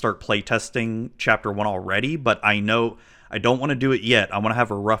of want to start playtesting chapter 1 already, but I know I don't want to do it yet. I want to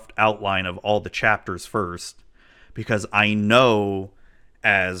have a rough outline of all the chapters first, because I know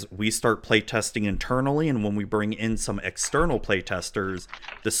as we start playtesting internally, and when we bring in some external playtesters,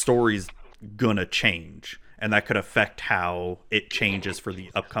 the story's gonna change, and that could affect how it changes for the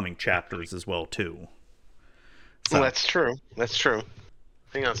upcoming chapters as well too. So, Well, that's true. That's true.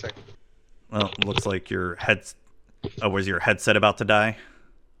 Hang on a second. well, it looks like your was your headset about to die?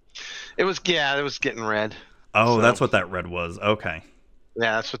 It was getting red. Oh, So- that's what that red was. Okay.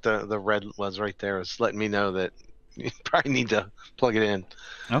 Yeah, that's what the red was right there. It's letting me know that you probably need to plug it in.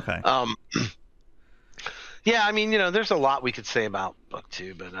 Okay. Yeah, I mean, there's a lot we could say about book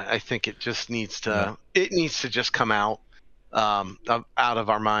 2, but I think it just needs to just come out out of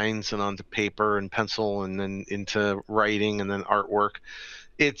our minds and onto paper and pencil, and then into writing and then artwork.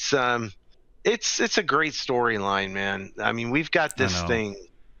 It's a great storyline, man. I mean, we've got this thing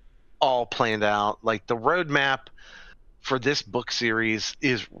all planned out. Like, the roadmap for this book series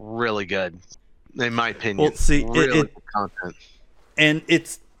is really good, in my opinion. Well, see, really good content. And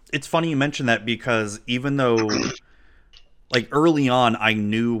it's funny you mention that, because even though like early on I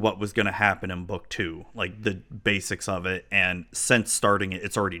knew what was going to happen in book 2, like the basics of it, and since starting it,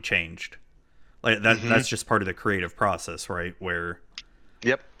 it's already changed. Like that's just part of the creative process, right? Where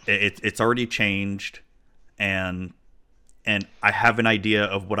Yep. it's already changed, and I have an idea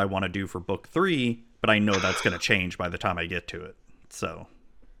of what I want to do for book 3, but I know that's going to change by the time I get to it. So,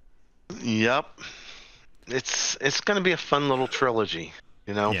 yep. It's going to be a fun little trilogy,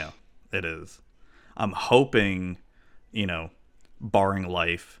 you know? yeah, it is. I'm hoping, barring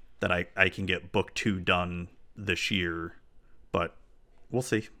life, that I can get book 2 done this year, but we'll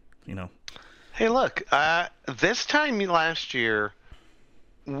see, Hey, look, this time last year,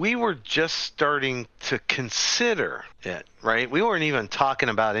 we were just starting to consider it, right? We weren't even talking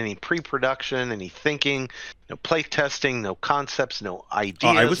about any pre-production, any thinking, no play testing, no concepts, no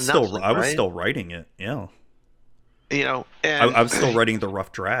ideas. I was nothing, still writing it, yeah. And I was still writing the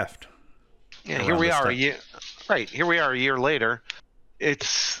rough draft. Yeah, here we are a year. Right, here we are a year later.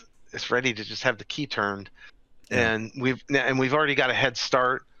 It's ready to just have the key turned, and we've already got a head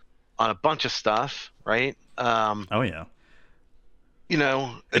start on a bunch of stuff, right? Oh yeah.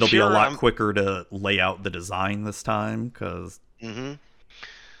 It'll be a lot quicker to lay out the design this time, because. Mm-hmm.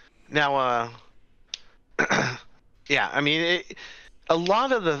 Now, yeah, I mean, a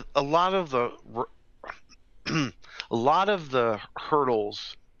lot of the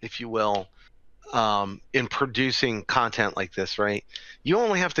hurdles, if you will, in producing content like this, right? You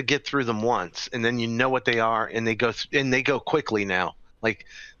only have to get through them once, and then you know what they are, and they go quickly now. Like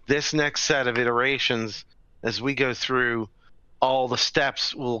this next set of iterations, as we go through all the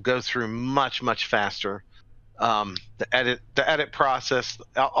steps, will go through much, much faster. The edit process,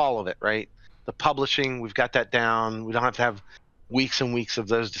 all of it, right? The publishing, we've got that down. We don't have to have weeks and weeks of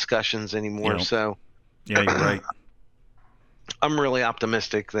those discussions anymore. So, yeah, you're right. I'm really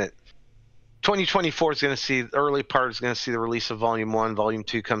optimistic that 2024 is going to see the early part is going to see the release of Volume 1. Volume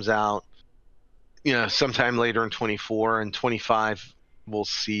 2 comes out, sometime later in 24, and 25 we'll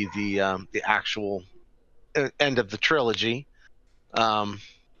see the actual end of the trilogy. So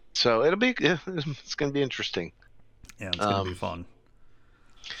it's going to be interesting. Yeah, it's going to be fun.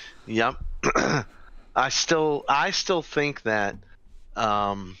 Yep. I still think that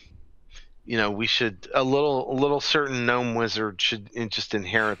we should a little certain gnome wizard should just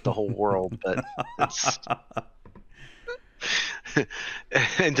inherit the whole world, but it's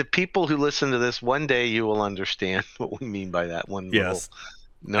and to people who listen to this, one day you will understand what we mean by that one. Yes.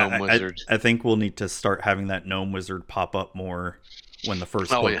 Little gnome wizard. I think we'll need to start having that gnome wizard pop up more when the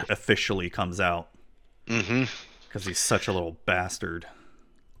first book officially comes out. Mm-hmm. Because he's such a little bastard.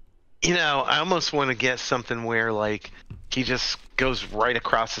 I almost want to get something where, like, he just goes right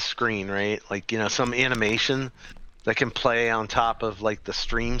across the screen, right? Like, some animation that can play on top of, like, the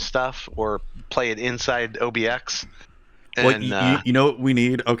stream stuff, or play it inside OBX. And, you know what we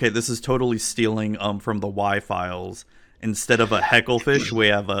need? Okay, this is totally stealing from the Y files. Instead of a hecklefish, we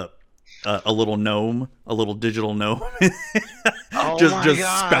have a little gnome, a little digital gnome, just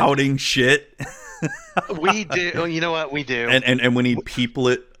spouting shit. We do. You know what? We do. And we need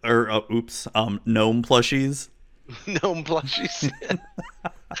peeplet or gnome plushies. Gnome plushies.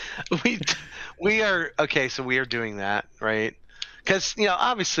 we are okay. So we are doing that, right? Because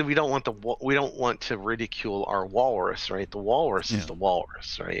obviously we don't want to ridicule our walrus, right? The walrus is the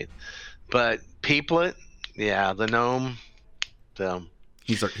walrus, right? But peeplet, yeah, the gnome,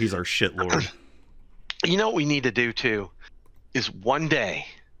 he's our shit lord. You know what we need to do too is one day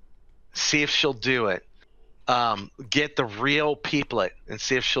see if she'll do it. Get the real peeplet and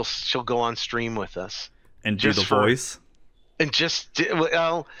see if she'll go on stream with us and do the voice. And just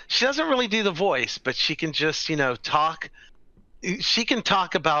she doesn't really do the voice, but she can just talk. She can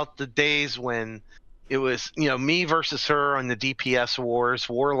talk about the days when it was me versus her on the DPS wars,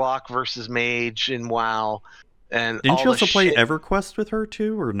 Warlock versus Mage in WoW, and didn't you also play EverQuest with her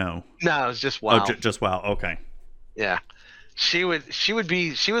too, or no? No, it was just WoW. Oh, just WoW. Okay. Yeah, she was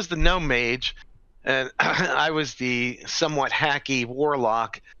the gnome mage, and I was the somewhat hacky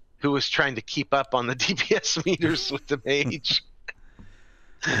warlock who was trying to keep up on the DPS meters with the mage.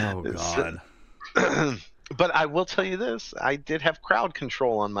 Oh God. But I will tell you this: I did have crowd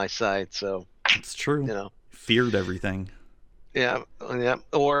control on my side, so it's true. Feared everything. Yeah.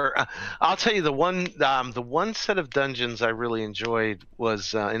 Or I'll tell you the one set of dungeons I really enjoyed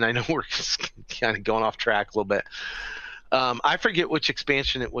was, and I know we're kind of going off track a little bit. I forget which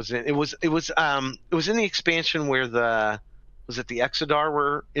expansion it was in. It was in the expansion where the Exodar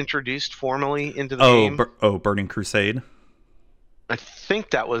were introduced formally into the game. Burning Crusade. I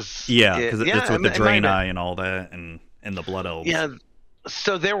think that was because it's with the Draenei and all that, and and the Blood Elves. Yeah.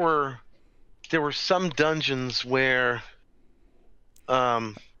 So there were some dungeons where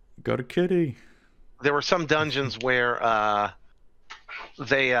Got a kitty. there were some dungeons where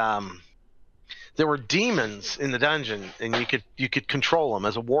they there were demons in the dungeon, and you could control them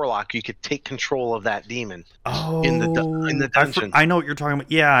as a warlock. You could take control of that demon in the dungeon. I know what you're talking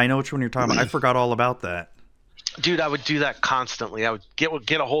about. Yeah, I know which one you're talking about. I forgot all about that. Dude, I would do that constantly. I would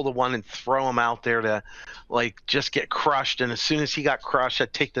get a hold of one and throw him out there to, like, just get crushed. And as soon as he got crushed,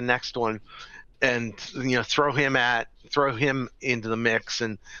 I'd take the next one, and throw him into the mix.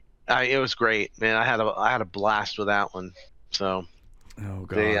 And it was great, man. I had a blast with that one. So, oh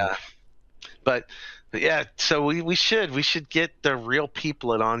god. But yeah, so we should get the real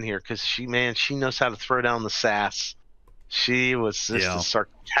people on here, because she knows how to throw down the sass. She was just as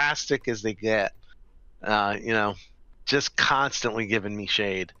sarcastic as they get. Just constantly giving me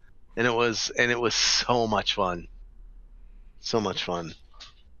shade, and it was so much fun. So much fun.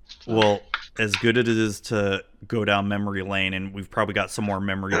 Well, as good as it is to go down memory lane, and we've probably got some more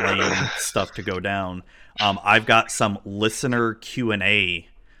memory lane stuff to go down, I've got some listener Q&A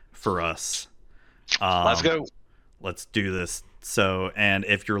for us. Let's go. Let's do this. So, and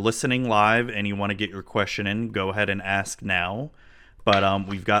if you're listening live and you want to get your question in, go ahead and ask now. But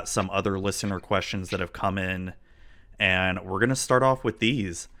we've got some other listener questions that have come in, and we're going to start off with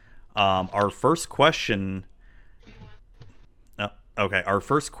these. Our first question... our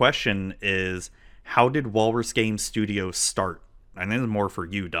first question is, how did Walrus Game Studio start? I think it's more for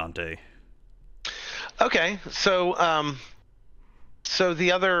you, Dante. Okay, so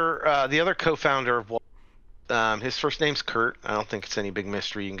the other co-founder of his first name's Kurt. I don't think it's any big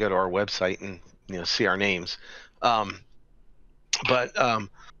mystery. You can go to our website and see our names. So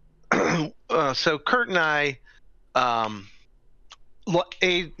Kurt and I,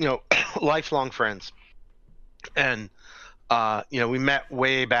 lifelong friends, and we met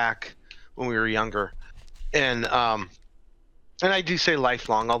way back when we were younger, and I do say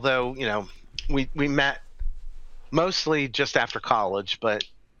lifelong, although we met mostly just after college, but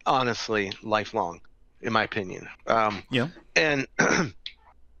honestly lifelong, in my opinion. And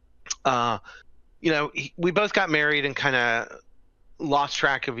we both got married and kind of lost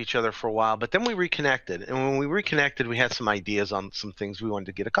track of each other for a while, but then we reconnected, and when we reconnected, we had some ideas on some things we wanted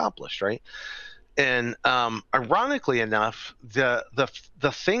to get accomplished, right? And ironically enough, the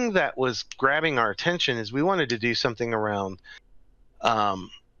thing that was grabbing our attention is we wanted to do something around the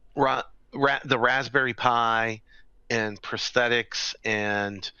Raspberry Pi and prosthetics,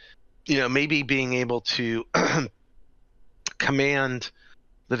 and maybe being able to command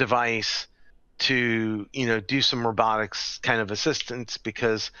the device to do some robotics kind of assistance,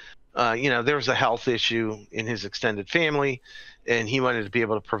 because there was a health issue in his extended family, and he wanted to be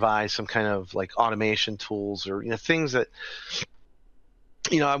able to provide some kind of like automation tools, or things that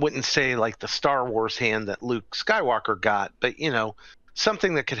I wouldn't say like the Star Wars hand that Luke Skywalker got, but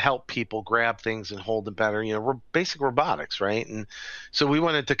something that could help people grab things and hold them better, basic robotics, right? And so we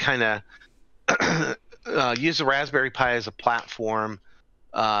wanted to kind of use the Raspberry Pi as a platform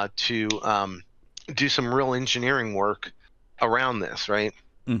to do some real engineering work around this, right?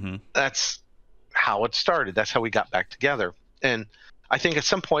 Mm-hmm. That's how it started. That's how we got back together. And I think at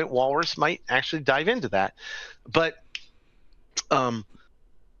some point Walrus might actually dive into that. But then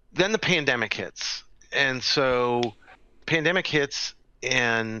the pandemic hits. And so pandemic hits,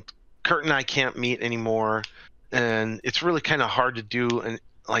 and Kurt and I can't meet anymore. And it's really kind of hard to do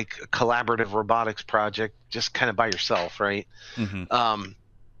a collaborative robotics project just kind of by yourself, right? Mm-hmm.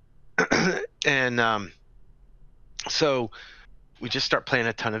 So we just start playing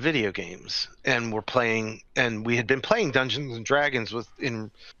a ton of video games, and we had been playing Dungeons and Dragons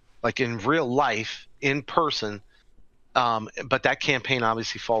in real life, in person. But that campaign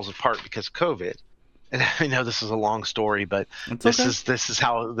obviously falls apart because of COVID. And I know this is a long story, but this is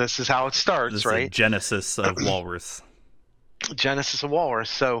how it starts, this right? Is the genesis of Walrus. Genesis of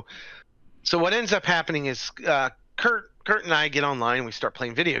Walrus. So what ends up happening is Kurt and I get online and we start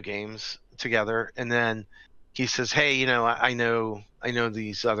playing video games together, and then he says, "Hey, I know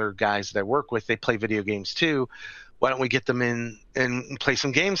these other guys that I work with. They play video games too. Why don't we get them in and play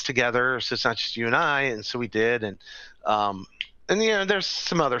some games together, so it's not just you and I?" And so we did, and there's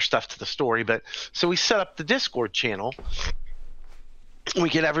some other stuff to the story, but so we set up the Discord channel. We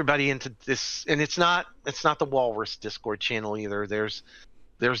get everybody into this, and it's not the Walrus Discord channel either. There's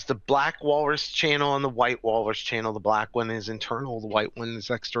the Black Walrus channel and the White Walrus channel. The black one is internal, the white one is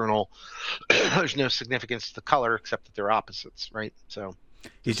external. There's no significance to the color except that they're opposites, right? So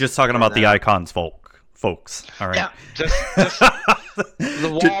he's just talking about the icons, folks. All right. Yeah, just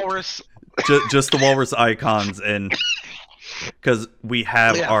the Walrus. just the walrus icons, and because we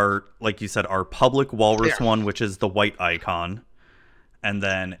have Yeah. our, like you said, our public walrus Yeah. one, which is the white icon, and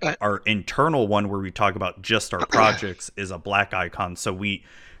then Uh, our internal one where we talk about just our projects is a black icon. So we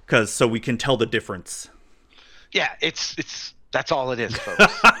can tell the difference. yeah, it's that's all it is,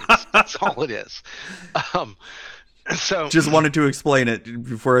 folks. That's all it is. Um, so Just wanted to explain it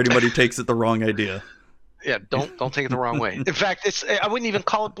before anybody takes it the wrong idea. yeah, don't take it the wrong way. In fact, I wouldn't even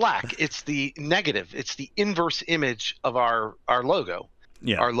call it black. It's the negative. It's the inverse image of our logo.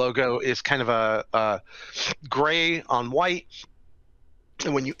 Yeah. Our logo is kind of a gray on white,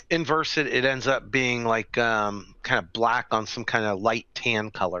 and when you inverse it, it ends up being like kind of black on some kind of light tan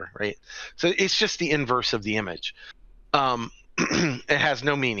color, right? So it's just the inverse of the image. It has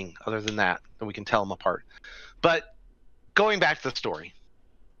no meaning other than that we can tell them apart. But going back to the story.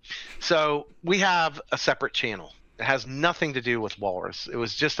 So we have a separate channel. It has nothing to do with Walrus. It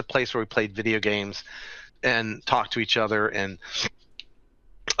was just a place where we played video games and talked to each other. And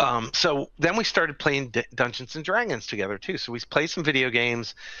so then we started playing Dungeons and Dragons together too. So we played some video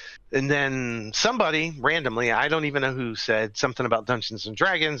games, and then somebody randomly, I don't even know who, said something about Dungeons and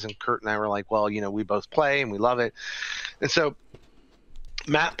Dragons, and Kurt and I were like, well, we both play and we love it. And so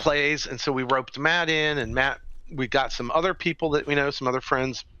Matt plays, and so we roped Matt in, and we got some other people that we know, some other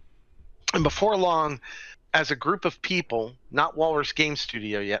friends. And before long, as a group of people, not Walrus Game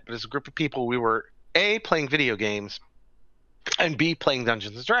Studio yet, but as a group of people, we were A, playing video games, and B, playing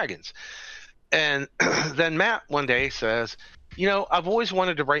Dungeons and Dragons. And then Matt one day says, I've always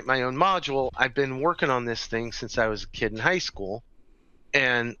wanted to write my own module. I've been working on this thing since I was a kid in high school,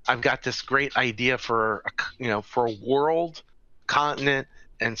 and I've got this great idea for a world, continent,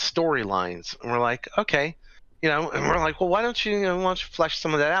 and storylines. And we're like, okay. And we're like, well, why don't you flesh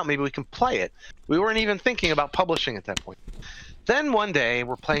some of that out? Maybe we can play it. We weren't even thinking about publishing at that point. Then one day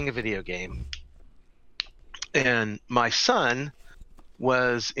we're playing a video game, and my son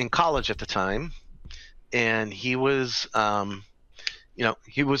was in college at the time, and he was,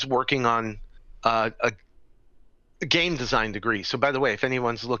 he was working on a game design degree. So by the way, if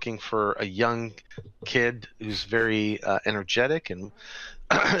anyone's looking for a young kid who's very energetic, and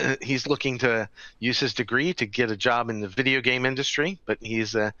he's looking to use his degree to get a job in the video game industry, but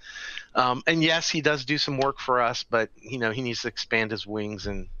he's and yes, he does do some work for us, but he needs to expand his wings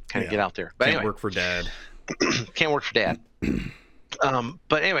and kind of get out there. But Can't anyway, work for dad. Can't work for dad.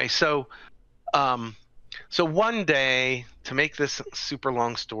 But anyway, so one day, to make this super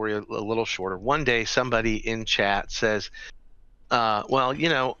long story a little shorter, one day somebody in chat says, well,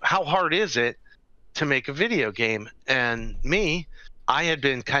 how hard is it to make a video game? And I had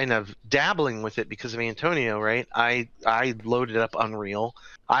been kind of dabbling with it because of Antonio, right? I loaded up Unreal.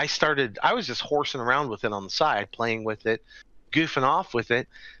 I was just horsing around with it on the side, playing with it, goofing off with it.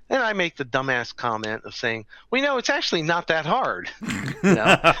 And I make the dumbass comment of saying, well, it's actually not that hard.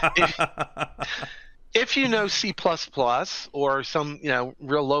 If you know C++ or some,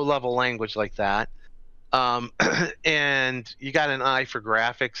 real low level language like that, and you got an eye for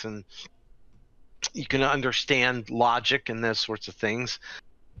graphics, and you can understand logic and those sorts of things,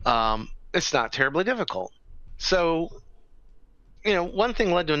 it's not terribly difficult. So, one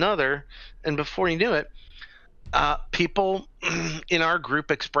thing led to another, and before you knew it, people in our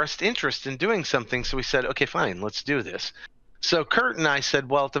group expressed interest in doing something. So we said, okay, fine, let's do this. So Kurt and I said,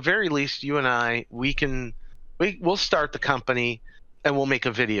 well, at the very least, you and I, we'll start the company and we'll make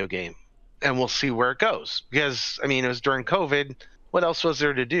a video game and we'll see where it goes. Because, it was during COVID. What else was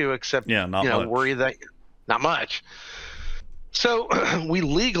there to do except, much. worry that not much. So we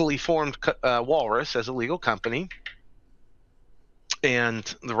legally formed Walrus as a legal company, and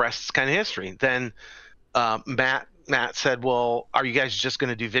the rest is kind of history. Then Matt said, well, are you guys just going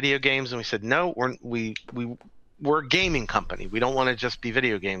to do video games? And we said, no, we're a gaming company. We don't want to just be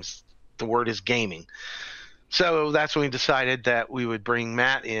video games. The word is gaming. So that's when we decided that we would bring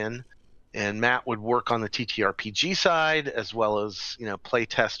Matt in, and Matt would work on the TTRPG side as well as play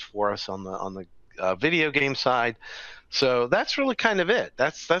test for us on the video game side. So that's really kind of it.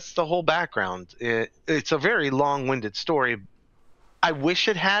 That's the whole background. It's a very long-winded story. I wish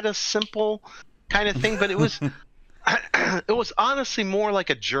it had a simple kind of thing, but it was honestly more like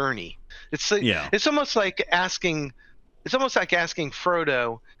a journey. It's almost like asking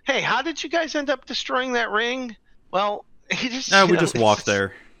Frodo, hey, how did you guys end up destroying that ring? Well, we just walked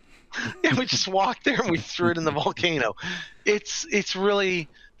there. Yeah, we just walked there and we threw it in the volcano. It's really,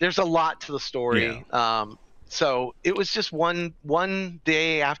 there's a lot to the story. Yeah. So it was just one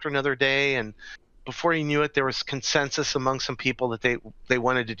day after another day, and before you knew it, there was consensus among some people that they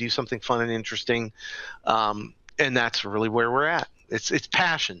wanted to do something fun and interesting, and that's really where we're at. It's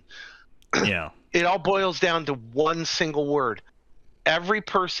passion. Yeah. It all boils down to one single word. Every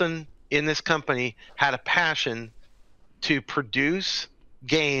person in this company had a passion to produce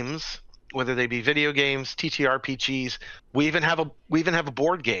games, whether they be video games, TTRPGs. We even have a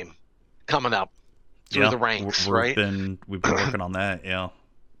board game coming up through Yeah. the ranks, We've right? been working on that. Yeah.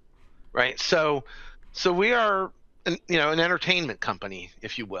 Right. So we are an entertainment company,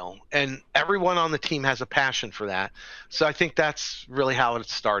 if you will, and everyone on the team has a passion for that. So I think that's really how it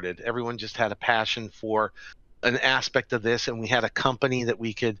started. Everyone just had a passion for an aspect of this, and we had a company that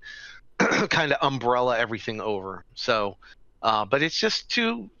we could kind of umbrella everything over. So but it's just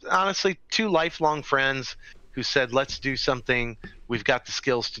honestly two lifelong friends who said, let's do something. We've got the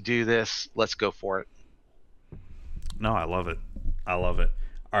skills to do this. Let's go for it. No, I love it. I love it.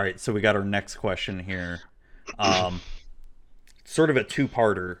 All right, so we got our next question here. Sort of a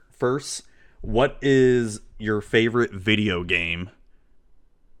two-parter. First, what is your favorite video game?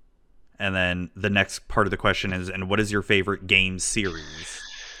 And then the next part of the question is, and what is your favorite game series?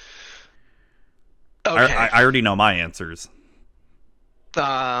 Okay. I already know my answers.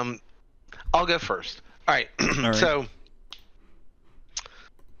 I'll go first. All right. All right. So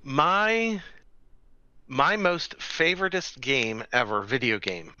my most favoritist game ever, video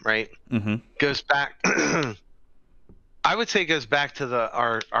game, right? Mm-hmm. Goes back. I would say it goes back to the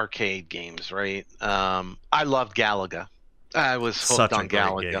arcade games, right? I loved Galaga. I was hooked Such on a great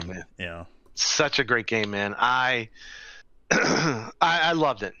Galaga, game. man. Yeah. Such a great game, man. I I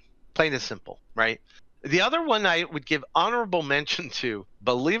loved it. Plain and simple, right? The other one I would give honorable mention to,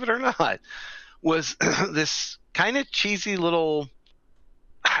 believe it or not, was this kind of cheesy little,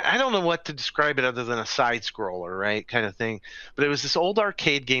 I don't know what to describe it other than a side scroller, right? Kind of thing. But it was this old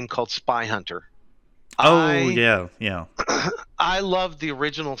arcade game called Spy Hunter. Oh, yeah. I loved the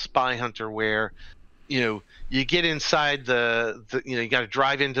original Spy Hunter where, you get inside the you got to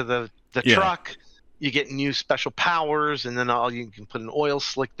drive into the truck. You get new special powers, and then you can put an oil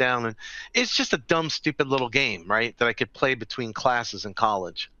slick down, and it's just a dumb, stupid little game, right? That I could play between classes in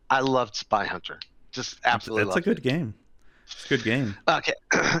college. I loved Spy Hunter, just absolutely. It's a good game. It's a good game. Okay,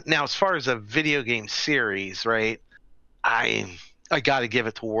 now as far as a video game series, right? I got to give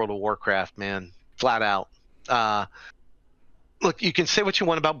it to World of Warcraft, man, flat out. Look, you can say what you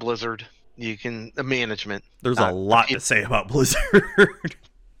want about Blizzard. You can management. There's a lot to say about Blizzard.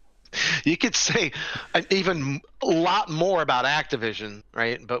 You could say even a lot more about Activision,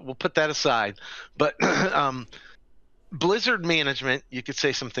 right? But we'll put that aside. But Blizzard management, you could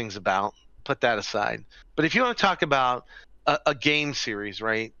say some things about. Put that aside. But if you want to talk about a game series,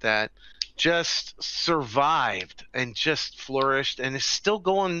 right, that just survived and just flourished and is still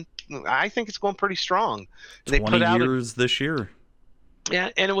going, I think it's going pretty strong. 20 years this year. Yeah,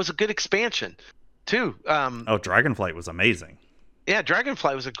 and it was a good expansion, too. Dragonflight was amazing. Yeah,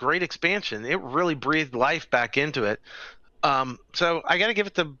 Dragonflight was a great expansion. It really breathed life back into it. So I got to give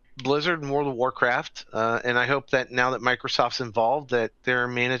it to Blizzard and World of Warcraft, and I hope that now that Microsoft's involved, that their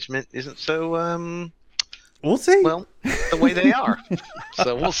management isn't so. We'll see. Well, the way they are.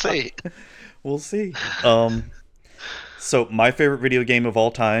 So we'll see. We'll see. So my favorite video game of all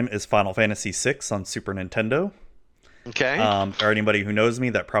time is Final Fantasy VI on Super Nintendo. Okay. For anybody who knows me,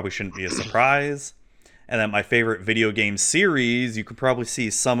 that probably shouldn't be a surprise. And then my favorite video game series, you could probably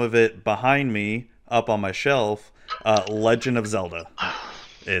see some of it behind me up on my shelf, Legend of Zelda.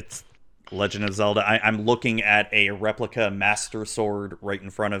 It's Legend of Zelda. I'm looking at a replica Master Sword right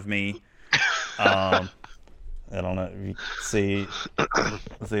in front of me. I don't know if you see,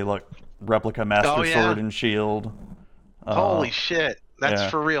 look, replica Master Sword and Shield. Holy shit. That's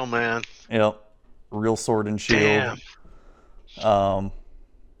for real, man. Yep. Real sword and shield. Damn.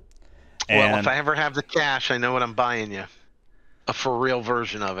 Well, if I ever have the cash, I know what I'm buying you. A for real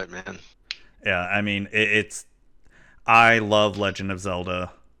version of it, man. Yeah, I mean, I love Legend of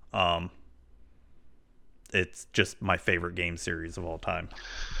Zelda. It's just my favorite game series of all time.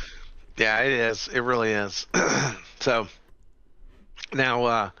 Yeah, it is. It really is. So,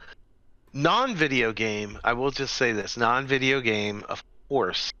 now, non-video game, I will just say this. Non-video game, of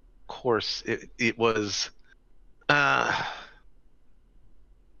course, it was...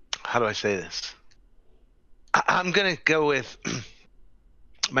 how do I say this? I'm going to go with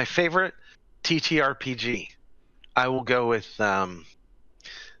my favorite TTRPG. I will go with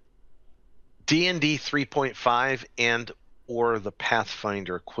D&D 3.5 and or the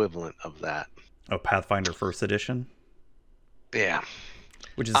Pathfinder equivalent of that. Oh, Pathfinder First Edition? Yeah.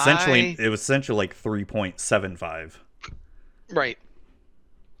 Which is essentially, it was essentially like 3.75. Right.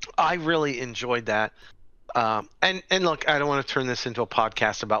 I really enjoyed that. And look, I don't want to turn this into a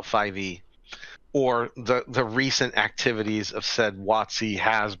podcast about 5e, or the recent activities of said WotC,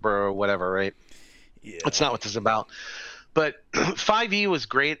 Hasbro, whatever, right? Yeah. That's not what this is about. But 5e was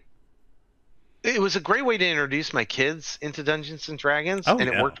great. It was a great way to introduce my kids into Dungeons and Dragons, Oh and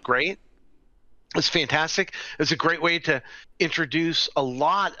it yeah. worked great. It was fantastic. It was a great way to introduce a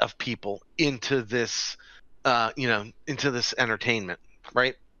lot of people into this, into this entertainment,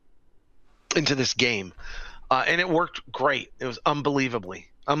 right? Into this game. And it worked great. It was unbelievably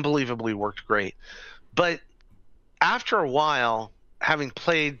worked great. But after a while, having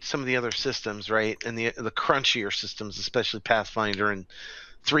played some of the other systems, right, and the crunchier systems, especially Pathfinder and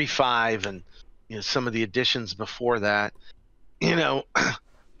 3.5, and some of the additions before that,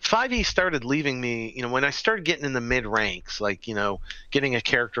 5e started leaving me. When I started getting in the mid ranks, like getting a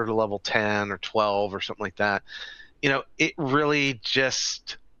character to level 10 or 12 or something like that, it really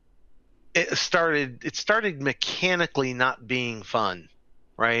just it started mechanically not being fun,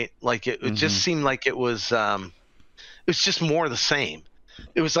 right? Like it just seemed like it was just more of the same.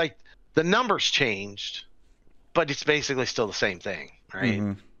 It was like the numbers changed, but it's basically still the same thing,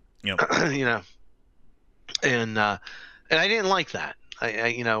 right? Yep. And I didn't like that.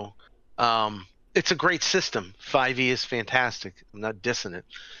 It's a great system. 5e is fantastic. I'm not dissing it,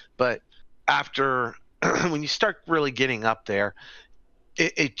 but after when you start really getting up there,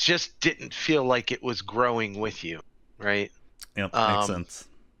 it just didn't feel like it was growing with you, right? Yep. Makes sense.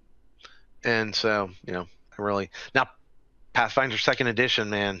 And so, I really now Pathfinder Second Edition,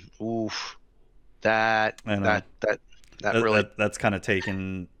 man. Oof, that really that's kind of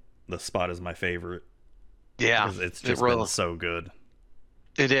taken the spot as my favorite. Yeah, because it's just been so good.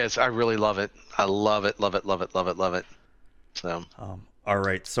 It is. I really love it. I love it. Love it. Love it. Love it. Love it. So. All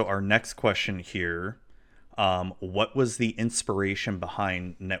right. So our next question here. What was the inspiration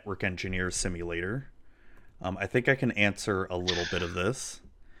behind Network Engineer Simulator? I think I can answer a little bit of this.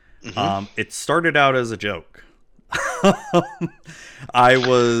 It started out as a joke.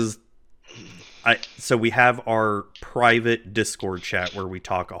 So we have our private Discord chat where we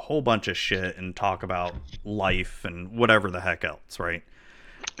talk a whole bunch of shit and talk about life and whatever the heck else, right?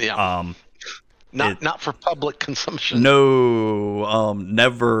 Yeah. Not for public consumption. No,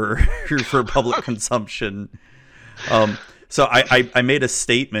 never for public consumption. So I made a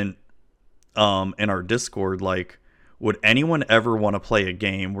statement in our Discord, like, would anyone ever want to play a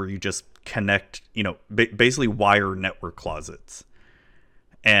game where you just connect, basically wire network closets?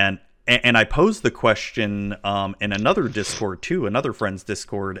 And I posed the question in another Discord too, another friend's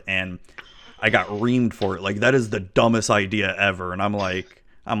Discord, and I got reamed for it. Like, that is the dumbest idea ever. And I'm like,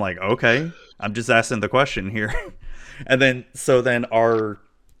 okay, I'm just asking the question here. And then our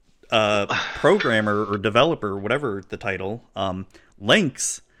programmer or developer, whatever the title,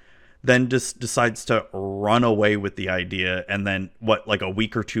 Lynx, then just decides to run away with the idea. And then like a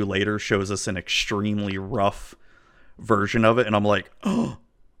week or two later shows us an extremely rough version of it. And I'm like, oh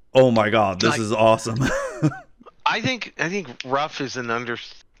my God, this is awesome. I think rough is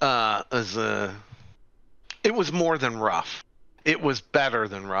it was more than rough. It was better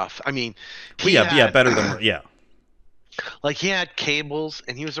than rough. I mean, better than like, he had cables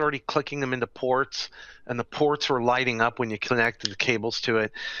and he was already clicking them into ports, and the ports were lighting up when you connected the cables to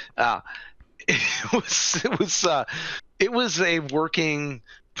it. It was a working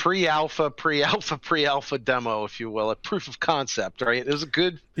pre-alpha demo, if you will, a proof of concept, right? It was a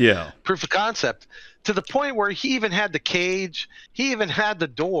good proof of concept, to the point where he even had the cage, he even had the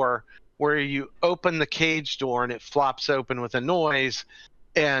door where you open the cage door and it flops open with a noise,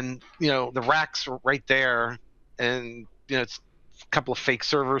 and the rack's right there, and it's a couple of fake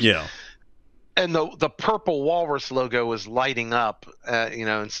servers, and the purple Walrus logo was lighting up,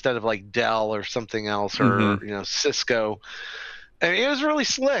 instead of like Dell or something else, or Cisco. I mean, it was really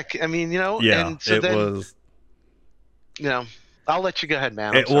slick. I mean, and so it was. I'll let you go ahead,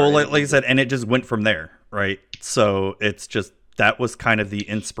 man. Like I said, and it just went from there, right? So it's just, that was kind of the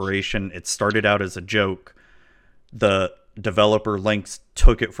inspiration. It started out as a joke. The developer Lynx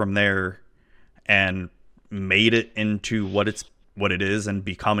took it from there and made it into what it is and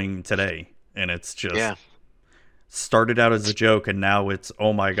becoming today. And it's just started out as a joke, and now it's,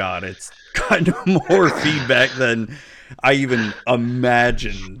 oh my God, it's kind of more feedback than I even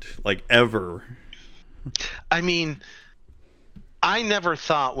imagined, like, ever. I mean, I never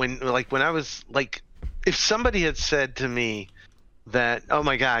thought when I was like, if somebody had said to me that, oh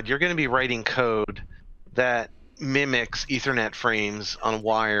my God, you're going to be writing code that mimics Ethernet frames on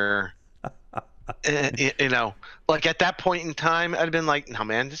wire, like, at that point in time, I'd have been like, no,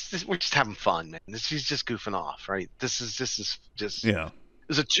 man, we're just having fun, man. He's just goofing off, right? This is just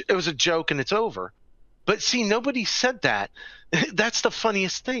it was a joke and it's over. But see, nobody said that. That's the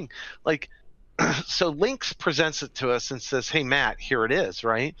funniest thing. Like, so Lynx presents it to us and says, "Hey Matt, here it is,"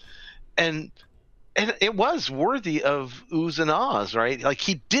 right? And it was worthy of oohs and ahs, right? Like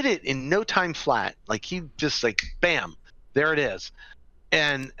he did it in no time flat. Like he just like bam, there it is.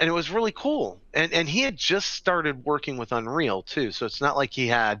 And it was really cool. And he had just started working with Unreal too, so it's not like he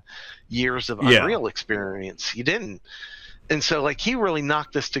had years of Yeah. Unreal experience. He didn't. And so like he really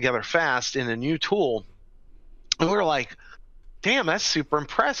knocked this together fast in a new tool. And we were like, damn, that's super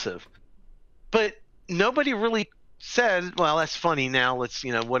impressive. But nobody really said, well, that's funny. Now let's,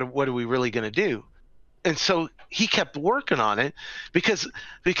 what are we really going to do? And so he kept working on it because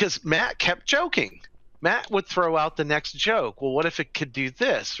Matt kept joking. Matt would throw out the next joke. Well, what if it could do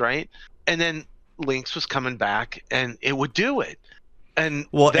this, right? And then Lynx was coming back and it would do it. And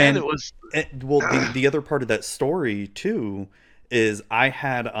Well, then it was well, the other part of that story too is I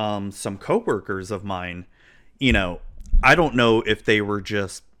had some coworkers of mine, you know, I don't know if they were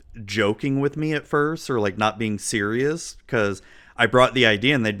just joking with me at first or like not being serious because I brought the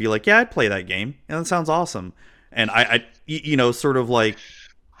idea and they'd be like, "Yeah, I'd play that game. And that sounds awesome." And sort of like,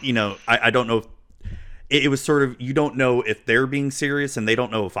 I don't know if it was sort of, you don't know if they're being serious and they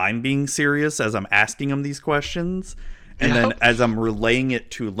don't know if I'm being serious as I'm asking them these questions. And then Yep. as I'm relaying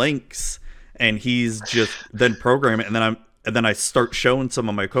it to Lynx and he's just then programming it, and then I start showing some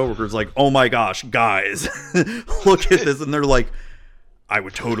of my coworkers like, "Oh my gosh, guys, look at this." And they're like, "I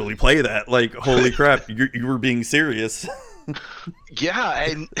would totally play that. Like, holy crap, you were being serious." Yeah,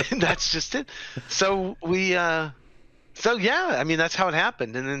 and that's just it. So so yeah, I mean that's how it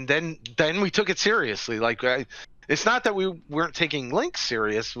happened, and then we took it seriously. Like it's not that we weren't taking Lynx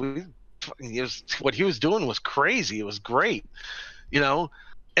serious. What he was doing was crazy. It was great, you know.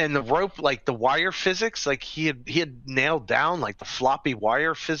 And the rope, like the wire physics, like he had nailed down like the floppy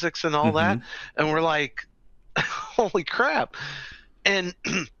wire physics and all Hmm. that, and we're like, holy crap! And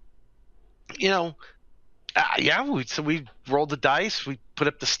you know, yeah, so we rolled the dice. We put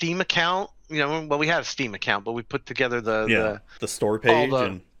up the Steam account. Well, we had a Steam account, but we put together Yeah, the store all page the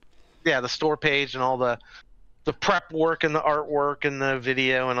and the store page and all the prep work and the artwork and the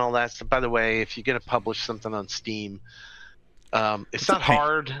video and all that. So, by the way, if you're gonna publish something on Steam, it's it's a not pain.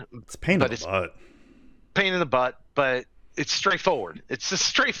 hard, It's a pain in but the it's butt. pain in the butt. But it's straightforward. It's a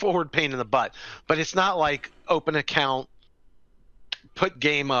straightforward pain in the butt. But it's not like open account, put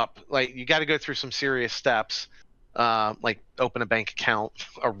game up. Like you got to go through some serious steps, like open a bank account,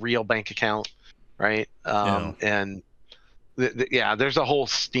 a real bank account, right? Yeah. And yeah, there's a whole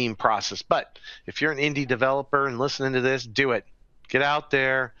Steam process. But if you're an indie developer and listening to this, do it. Get out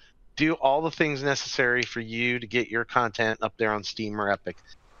there, do all the things necessary for you to get your content up there on Steam or Epic.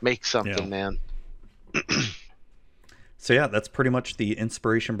 Make Yeah. something, man. So yeah, that's pretty much the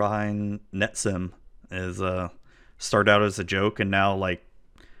inspiration behind NetSim. Is start out as a joke, and now like,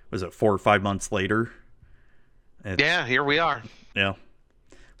 was it 4 or 5 months later? It's Yeah, here we are. yeah.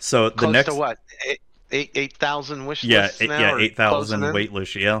 So the Close to next, what? 8,000 wish lists now, yeah, or closing 8,000 in?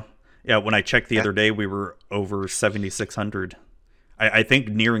 waitlist. Yeah, yeah. When I checked the Yeah. other day, we were over 7,600. I think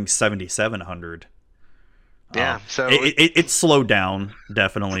nearing 7,700. Yeah. So It slowed down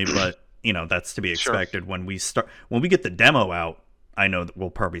definitely, but that's to be sure. expected when we get the demo out. I know that we'll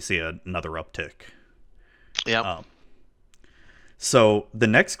probably see another uptick. Yep. Um, so the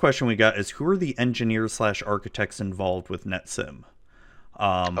next question we got is, who are the engineers slash architects involved with NetSim?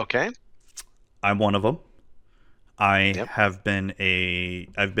 Um, Okay. I'm one of them. Yep. I've been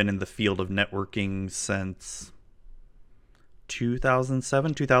in the field of networking since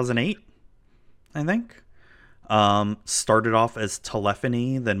 2007, 2008, I think. Started off as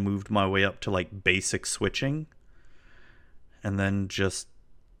telephony, then moved my way up to like basic switching, and then just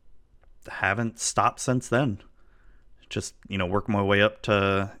haven't stopped since then. Just work my way up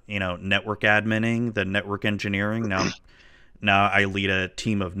to network adminning, then network engineering. Now I lead a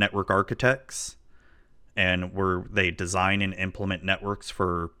team of network architects, and where they design and implement networks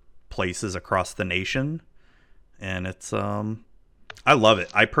for places across the nation. And it's I love it.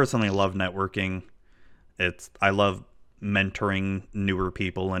 I personally love networking. I love mentoring newer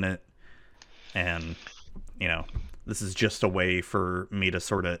people in it, and you know this is just a way for me to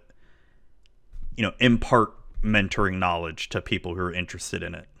sort of impart mentoring knowledge to people who are interested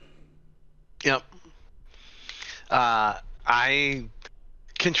in it. Yep. I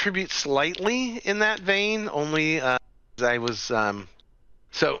contribute slightly in that vein, only I was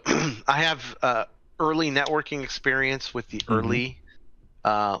so I have early networking experience with the Mm-hmm. early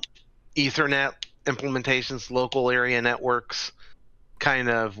uh, Ethernet implementations, local area networks, kind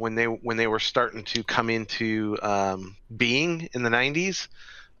of when they were starting to come into being in the 90s,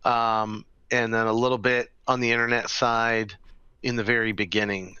 and then a little bit on the internet side in the very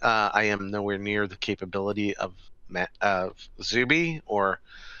beginning. I am nowhere near the capability of Zuby or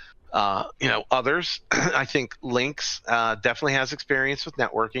others. I think Lynx definitely has experience with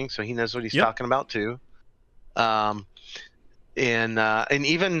networking, so he knows what he's Yep. talking about too. And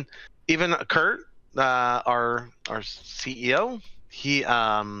even Kurt, our CEO, he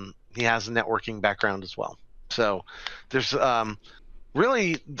has a networking background as well. So there's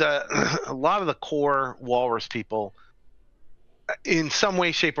really a lot of the core Walrus people, in some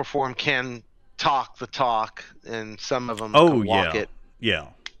way, shape, or form, can talk the talk, and some of them Oh can walk yeah, it. yeah.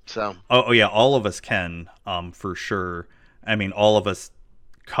 So Yeah. All of us can, for sure. I mean, all of us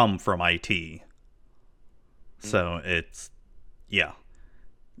come from IT, so it's yeah.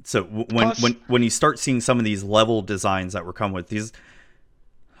 So plus, when you start seeing some of these level designs that were come with these,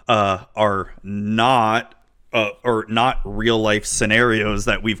 are not or not real life scenarios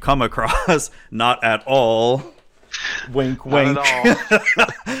that we've come across, not at all. Wink, not wink. at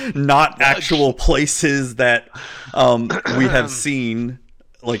all. Not actual places that we have seen,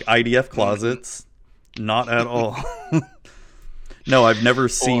 like IDF closets. Not at all. No, I've never Or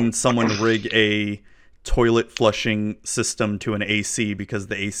seen someone rig a toilet flushing system to an AC because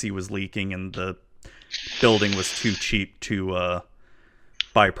the AC was leaking and the building was too cheap to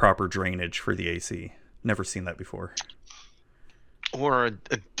buy proper drainage for the AC. Never seen that before. or a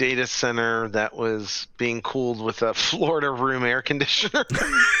data center that was being cooled with a Florida room air conditioner.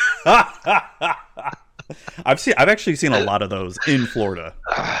 I've actually seen a lot of those in Florida.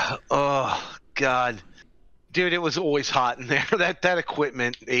 Oh God, dude, it was always hot in there. That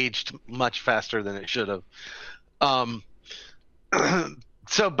equipment aged much faster than it should have. Um,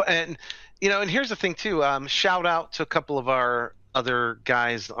 and here's the thing too. Shout out to a couple of our other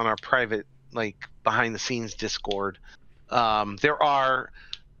guys on our private, like, behind the scenes Discord. There are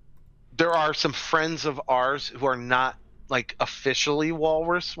some friends of ours who are not, like, officially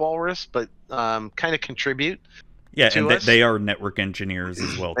Walrus, but kind of contribute Yeah, and to us. they are network engineers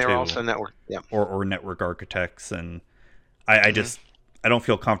as well They're too, also network, yeah. or network architects, and I just I don't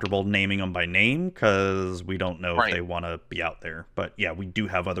feel comfortable naming them by name because we don't know if Right. they want to be out there. But yeah, we do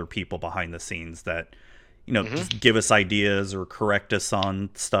have other people behind the scenes that just Mm-hmm. give us ideas or correct us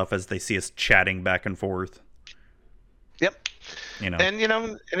on stuff as they see us chatting back and forth. Yep. You know.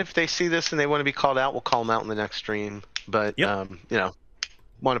 And if they see this and they want to be called out, we'll call them out in the next stream. But Yep.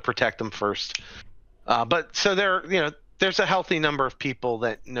 want to protect them first. But so there's a healthy number of people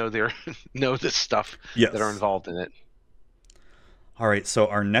that know know this stuff, Yes. that are involved in it. All right. So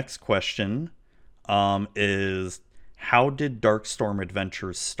our next question is, how did Darkstorm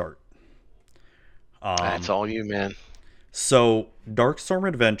Adventures start? That's all you, man. So Darkstorm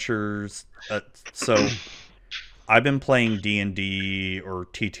Adventures. So I've been playing D&D or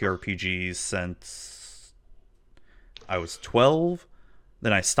TTRPGs since I was 12.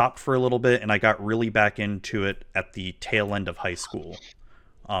 Then I stopped for a little bit, and I got really back into it at the tail end of high school,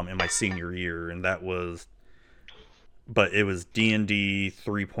 in my senior year, and but it was D&D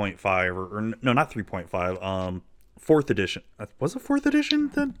 3.5 or no, not 3.5. Fourth edition. Was it fourth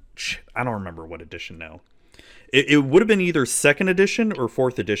edition then? Shit, I don't remember what edition now. It would have been either second edition or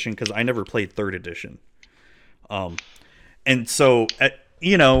fourth edition because I never played third edition. And so,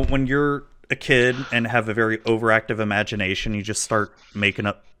 when you're a kid and have a very overactive imagination, you just start making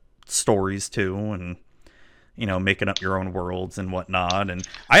up stories too, and making up your own worlds and whatnot. And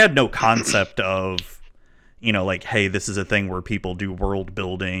I had no concept of, like, hey, this is a thing where people do world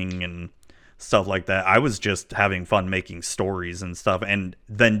building and stuff like that. I was just having fun making stories and stuff, and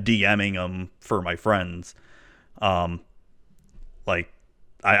then DMing them for my friends. Like,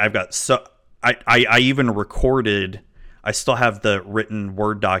 I've got I even recorded. I still have the written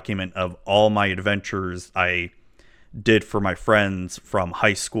Word document of all my adventures I did for my friends from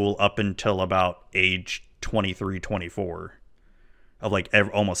high school up until about age 23, 24, of like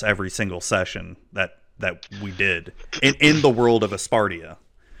almost every single session that we did in the world of Aspartia.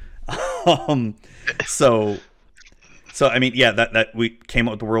 So I mean, yeah, that we came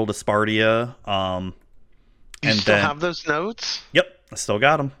up with the world of Aspartia. You still have those notes? Yep, I still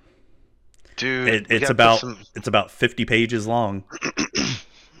got them. Dude, It's about 50 pages long.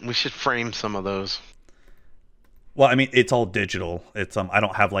 We should frame some of those. Well, I mean, it's all digital. It's I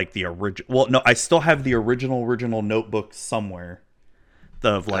don't have like the original. Well, no, I still have the original notebook somewhere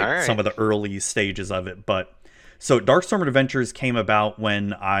of like some of the early stages of it. But so Darkstorm Adventures came about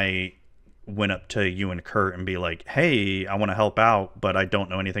when I went up to you and Kurt and be like, "Hey, I want to help out, but I don't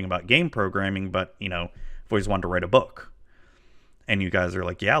know anything about game programming, but I've always wanted to write a book." And you guys are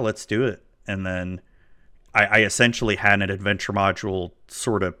like, "Yeah, let's do it." And then I essentially had an adventure module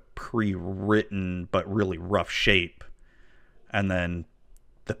sort of pre-written but really rough shape, and then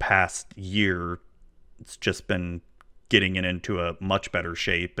the past year, it's just been getting it into a much better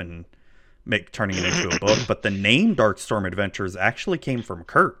shape and turning it into a book. But the name Darkstorm Adventures actually came from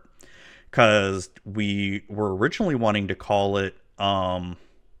Kurt, because we were originally wanting to call it,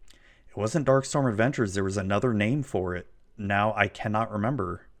 it wasn't Darkstorm Adventures, there was another name for it. Now I cannot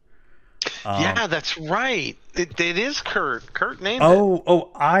remember. Yeah, that's right. It is Kurt. Kurt named it.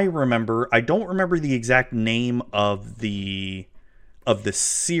 Oh, I remember. I don't remember the exact name of the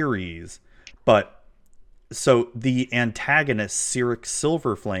series, but so the antagonist, Cyric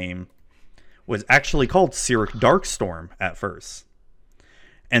Silverflame, was actually called Cyric Darkstorm at first.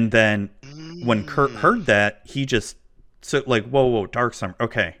 And then when Kurt heard that, he just said, like, whoa, Darkstorm.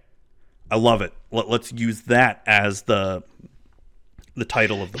 Okay, I love it. Let's use that as the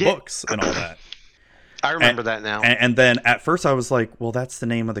title of the books and all that. I remember that now. And then at first I was like, well, that's the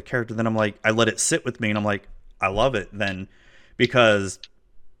name of the character. Then I'm like, I let it sit with me, and I'm like, I love it then, because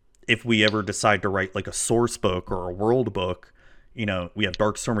if we ever decide to write like a source book or a world book, you know, we have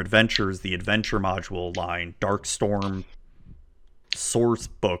Darkstorm Adventures, the adventure module line, Darkstorm source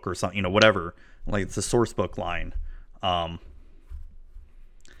book or something, you know, whatever. Like, it's a source book line.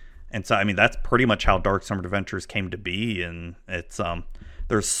 And so, I mean, that's pretty much how Darkstorm Adventures came to be. And it's,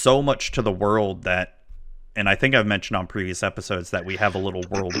 there's so much to the world that, and I think I've mentioned on previous episodes that we have a little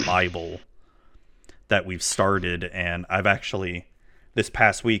world Bible that we've started. And I've actually, this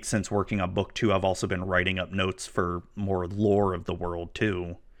past week, since working on book 2, I've also been writing up notes for more lore of the world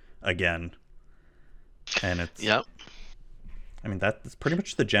too, again. And it's, yep. I mean, that's pretty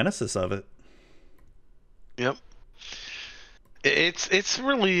much the genesis of it. Yep. It's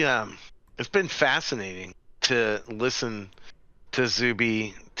really it's been fascinating to listen to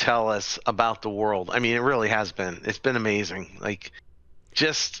Zuby tell us about the world. I mean, it really has been. It's been amazing. Like,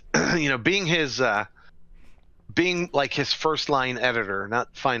 just you know, being like his first line editor,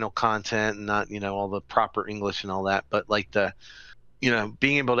 not final content, and not, you know, all the proper English and all that, but like the, you know,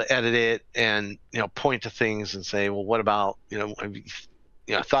 being able to edit it and, you know, point to things and say, well, what about, you know, have you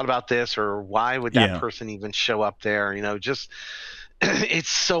thought about this, or why would that person even show up there? You know, just it's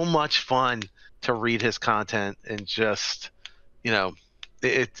so much fun to read his content, and just, you know,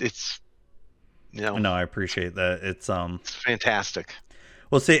 it's you know. No, I appreciate that. It's fantastic.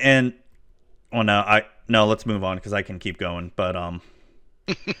 Well, see, and no, let's move on, because I can keep going, but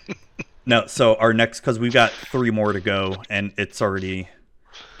no. So our next, because we've got 3 more to go, and it's already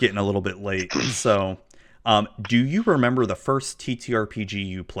getting a little bit late. So, do you remember the first TTRPG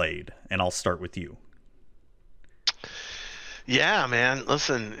you played? And I'll start with you. Yeah, man.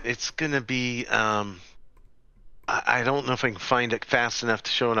 Listen, it's gonna be. I don't know if I can find it fast enough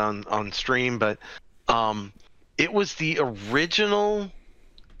to show it on stream, but it was the original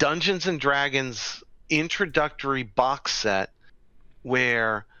Dungeons and Dragons introductory box set,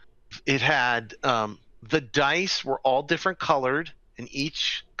 where it had the dice were all different colored, and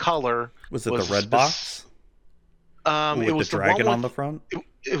each color was it the red box? With it was the dragon on the front.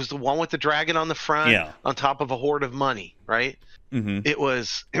 It was the one with the dragon on the front, yeah, on top of a hoard of money, right? Mm-hmm. It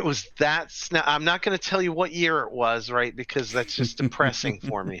was that. Now, I'm not going to tell you what year it was, right? Because that's just depressing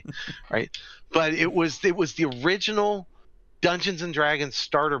for me, right? But it was the original Dungeons and Dragons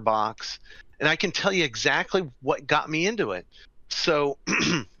starter box, and I can tell you exactly what got me into it. So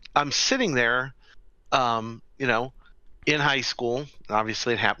I'm sitting there, you know, in high school.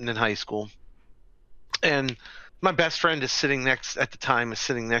 Obviously, it happened in high school, and my best friend is sitting next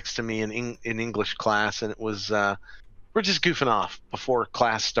to me in English class, and it was we're just goofing off before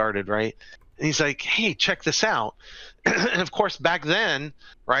class started, right? And he's like, "Hey, check this out!" And of course, back then,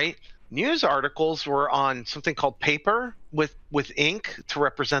 right, news articles were on something called paper with ink to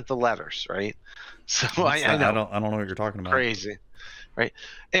represent the letters, right? So I know. I don't know what you're talking about. Crazy, right?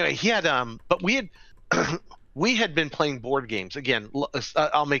 Anyway, he had but we had we had been playing board games. Again,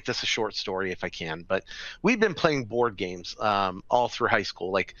 I'll make this a short story if I can, but we'd been playing board games all through high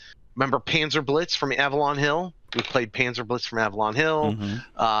school. Like, remember Panzer Blitz from Avalon Hill? We played Panzer Blitz from Avalon Hill.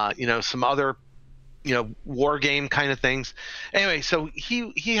 Mm-hmm. You know, some other, you know, war game kind of things. Anyway, so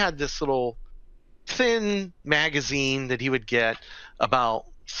he had this little thin magazine that he would get about,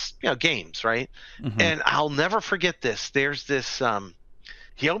 you know, games, right? Mm-hmm. And I'll never forget this. There's this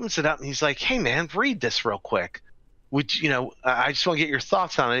he opens it up and he's like, "Hey man, read this real quick. Would you know, I just want to get your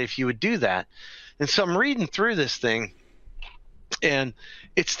thoughts on it if you would do that." And so I'm reading through this thing, and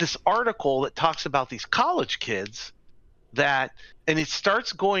it's this article that talks about these college kids and it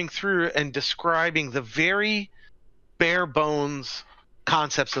starts going through and describing the very bare bones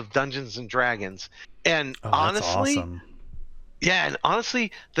concepts of Dungeons and Dragons. And honestly, awesome. yeah, and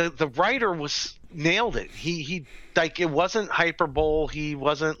honestly, the writer was nailed it. He like, it wasn't hyperbole. He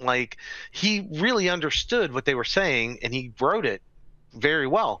wasn't like, he really understood what they were saying, and he wrote it very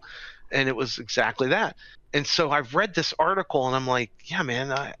well, and it was exactly that. And so I've read this article, and I'm like, yeah,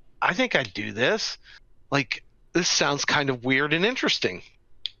 man, I think I'd do this. Like, this sounds kind of weird and interesting.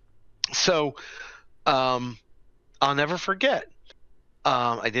 So, I'll never forget.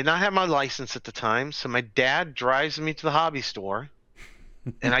 I did not have my license at the time, so my dad drives me to the hobby store,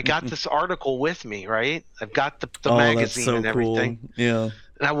 and I got this article with me, right? I've got the Oh, that's magazine so and cool. everything. Yeah.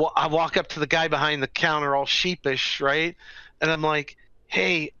 And I walk up to the guy behind the counter all sheepish, right? And I'm like,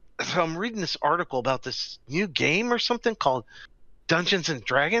 hey, so I'm reading this article about this new game or something called Dungeons and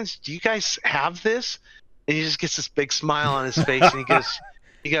Dragons. Do you guys have this? And he just gets this big smile on his face, and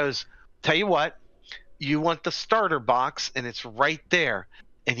he goes, tell you what, you want the starter box, and it's right there.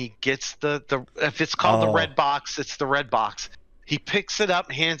 And he gets the if it's called the red box, it's the red box. He picks it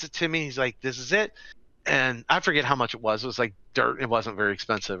up, hands it to me. He's like, this is it. And I forget how much it was. It was like dirt. It wasn't very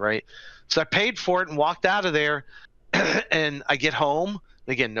expensive, right? So I paid for it and walked out of there. And I get home.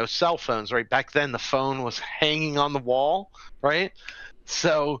 Again, no cell phones, right? Back then, the phone was hanging on the wall, right?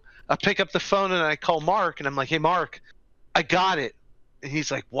 So I pick up the phone and I call Mark, and I'm like, hey, Mark, I got it. And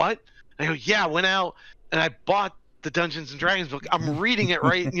he's like, what? I go, yeah, I went out and I bought the Dungeons and Dragons book. I'm reading it,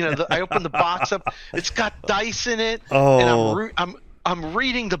 right? I opened the box up. It's got dice in it. Oh. And I'm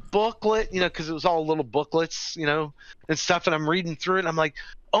reading the booklet, because it was all little booklets, and stuff. And I'm reading through it. And I'm like,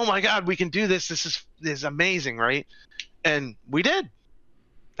 oh my God, we can do this. This is amazing, right? And we did.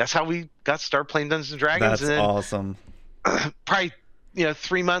 That's how we started playing Dungeons and Dragons. That's awesome. Probably,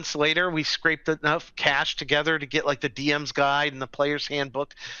 3 months later, we scraped enough cash together to get like the DM's guide and the player's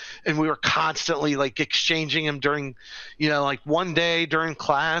handbook, and we were constantly like exchanging them during, like one day during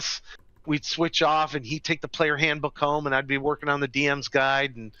class, we'd switch off, and he'd take the player handbook home, and I'd be working on the DM's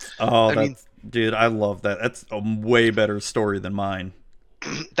guide. And dude, I love that. That's a way better story than mine.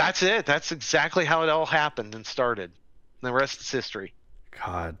 That's it. That's exactly how it all happened and started. The rest is history.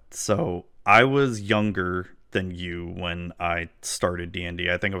 God, so I was younger than you when I started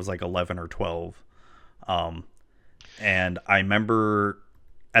D&D. I think I was like 11 or 12. And I remember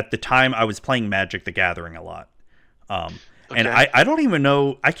at the time I was playing Magic the Gathering a lot. And I don't even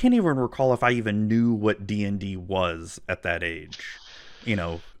know, I can't even recall if I even knew what D&D was at that age.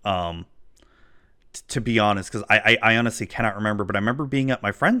 To be honest, because I honestly cannot remember, but I remember being at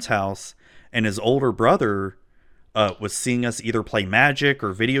my friend's house, and his older brother was seeing us either play Magic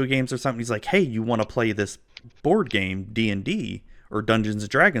or video games or something. He's like, hey, you want to play this board game, D&D or Dungeons and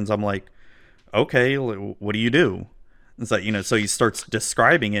Dragons? I'm like, okay, what do you do? It's like, so he starts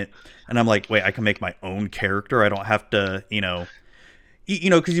describing it, and I'm like, wait, I can make my own character. I don't have to, because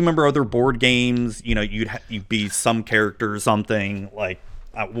you remember other board games, you'd be some character or something like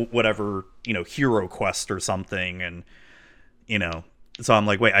whatever, Hero Quest or something, and so I'm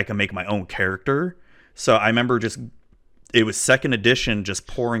like, wait, I can make my own character. So I remember it was second edition, just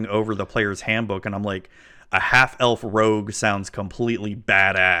pouring over the player's handbook, and I'm like, a half-elf rogue sounds completely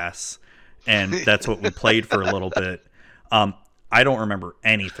badass, and that's what we played for a little bit. I don't remember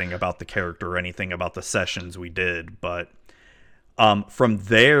anything about the character or anything about the sessions we did, but from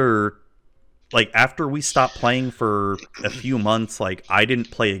there, like, after we stopped playing for a few months, like, I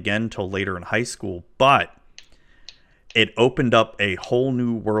didn't play again till later in high school, but it opened up a whole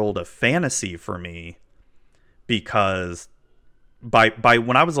new world of fantasy for me, because by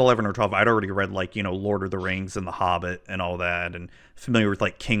when I was 11 or 12, I'd already read, like, Lord of the Rings and The Hobbit and all that, and familiar with,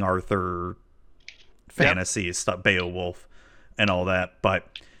 like, King Arthur fantasy stuff, Beowulf and all that, but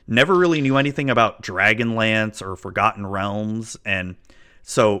never really knew anything about Dragonlance or Forgotten Realms. And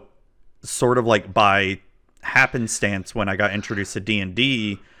so sort of like by happenstance, when I got introduced to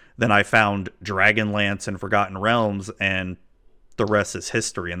D&D, then I found Dragonlance and Forgotten Realms, and the rest is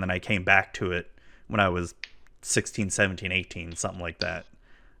history. And then I came back to it when I was 16, 17, 18, something like that,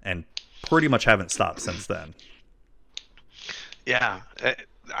 and pretty much haven't stopped since then. Yeah,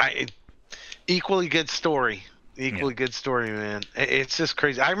 equally good story. Good story, man. It's just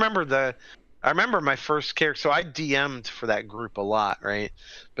crazy. I remember my first character. So I DM'd for that group a lot, right?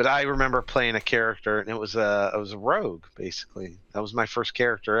 But I remember playing a character, and it was a rogue, basically. That was my first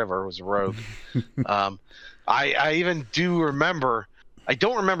character ever. Was a rogue. I even do remember. I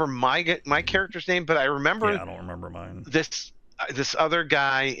don't remember my character's name, but I remember. Yeah, I don't remember mine. This other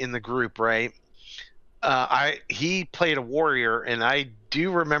guy in the group, right? He played a warrior, and I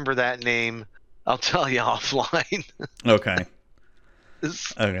do remember that name. I'll tell you offline. Okay.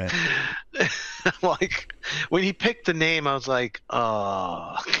 Okay. Like, when he picked the name, I was like,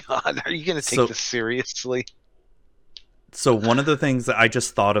 oh God, are you going to take this seriously? So one of the things that I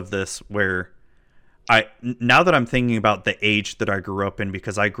just thought of this, where now that I'm thinking about the age that I grew up in,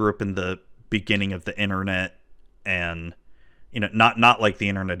 because I grew up in the beginning of the internet, and not like the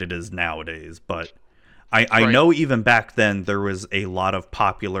internet it is nowadays, but I Right. know even back then there was a lot of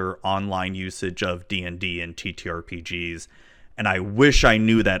popular online usage of D&D and TTRPGs, and I wish I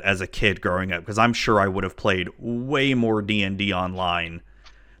knew that as a kid growing up, because I'm sure I would have played way more D&D online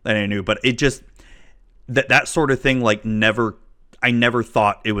than I knew. But it just that sort of thing, like, I never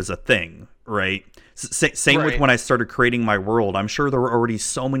thought it was a thing, right? Same with Right. when I started creating my world. I'm sure there were already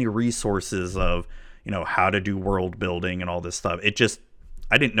so many resources of how to do world building and all this stuff.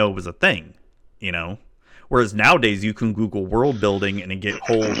 I didn't know it was a thing, you know. Whereas nowadays you can Google world building and get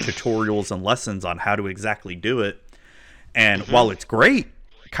whole tutorials and lessons on how to exactly do it. And while it's great,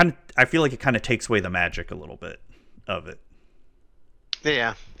 I feel like it kind of takes away the magic a little bit of it.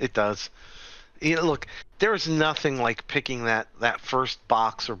 Yeah, it does. Look, there is nothing like picking that first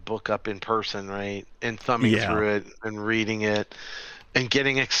box or book up in person, right? And thumbing Yeah. through it and reading it and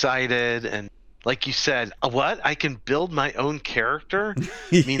getting excited. And like you said, what? I can build my own character?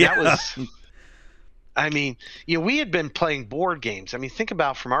 I mean, that Yeah. was. I mean, we had been playing board games. I mean, think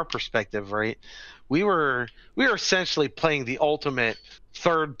about from our perspective, right? We were essentially playing the ultimate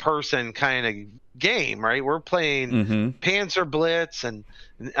third person kind of game, right? We're playing Mm-hmm. Panzer Blitz, and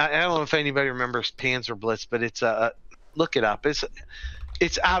I don't know if anybody remembers Panzer Blitz, but it's look it up. It's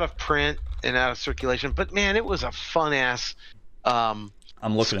out of print and out of circulation, but man, it was a fun ass I'm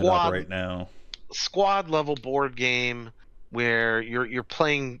looking it up right now. squad level board game where you're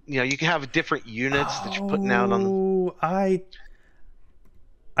playing. You can have different units that you're putting out on the. Oh,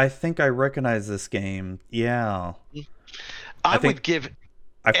 I think I recognize this game. Yeah. I think would give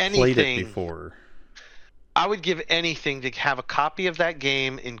I've played it anything. before. I would give anything to have a copy of that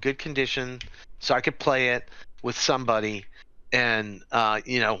game in good condition, so I could play it with somebody. And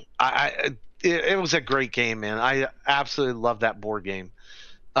it was a great game, man. I absolutely love that board game.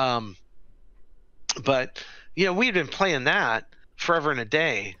 But we'd been playing that forever and a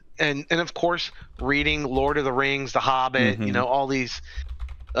day, and of course reading Lord of the Rings, The Hobbit, Mhm. all these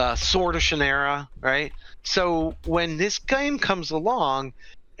Sword of Shannara, right? So when this game comes along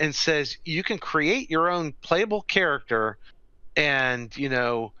and says you can create your own playable character, and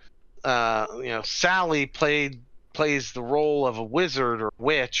Sally plays the role of a wizard or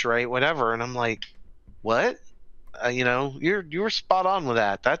witch, right? Whatever, and I'm like, what? You were spot on with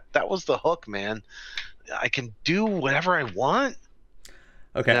that. That was the hook, man. I can do whatever I want.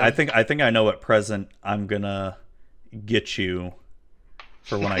 Okay, I think I know what present I'm gonna get you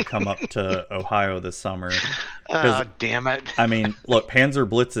for when I come up to Ohio this summer. Oh, damn it. I mean, look, Panzer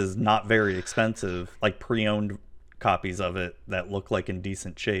Blitz is not very expensive. Like pre-owned copies of it that look like in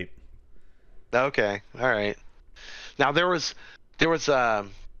decent shape. Okay, all right. Now there was a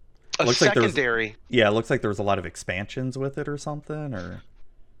Looks like secondary. Yeah, it looks like there was a lot of expansions with it or something. Or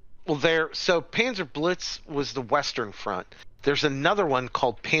So Panzer Blitz was the Western Front. There's another one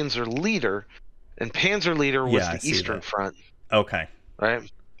called Panzer Leader, and Panzer Leader was I the see Eastern that. Front, Okay,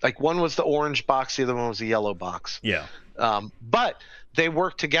 right? Like one was the orange box, the other one was the yellow box. yeah. But they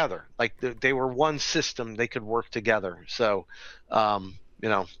worked together. Like they were one system. They could work together. So, Okay.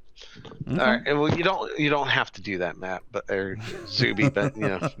 all right. Well, you don't have to do that, Matt, but or Zuby, but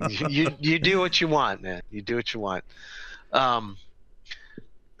you do what you want, man. You do what you want.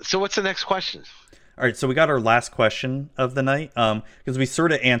 So what's the next question? All right, so we got our last question of the night. Because we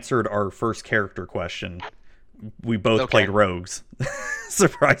sort of answered our first character question. We both played rogues,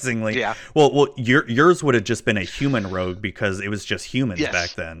 surprisingly. Yeah. Well, yours would have just been a human rogue because it was just humans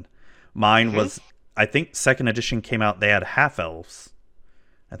back then. Mine was, I think, second edition came out. They had half elves,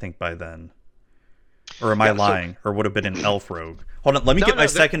 I think, by then. Or am I lying? Or would have been an elf rogue? Hold on, let me get my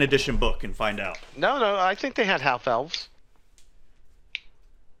second edition book and find out. No, I think they had half elves.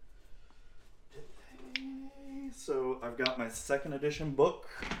 So I've got my second edition book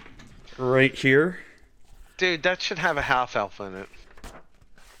right here. Dude, that should have a half elf in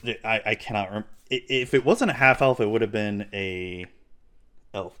it. I cannot remember. If it wasn't a half elf, it would have been a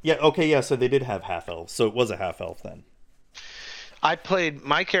elf. Yeah, okay, yeah, so they did have half elves. So it was a half elf then.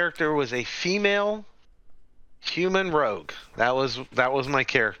 My character was a female human rogue. That was my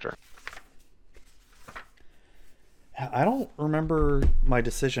character. I don't remember my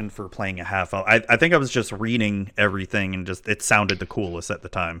decision for playing a half elf. I think I was just reading everything and just it sounded the coolest at the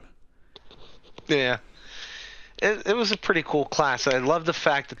time. Yeah. It was a pretty cool class. I love the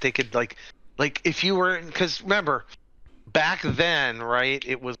fact that they could like if you were, because remember back then, right,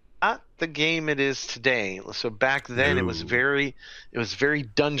 it was not the game it is today. So back then it was very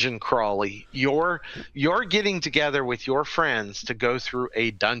dungeon crawly. You're getting together with your friends to go through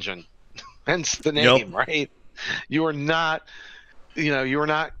a dungeon. hence the Yep. name, right? You are not, you were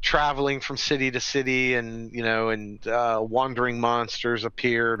not traveling from city to city, and wandering monsters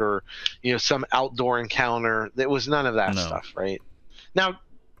appeared, or some outdoor encounter. There was none of that No. stuff, right? Now,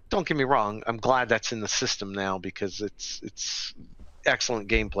 don't get me wrong, I'm glad that's in the system now, because it's excellent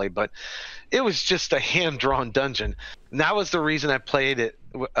gameplay, but it was just a hand-drawn dungeon. And that was the reason I played it.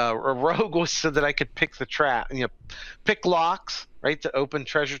 A rogue was so that I could pick the trap, pick locks, right, to open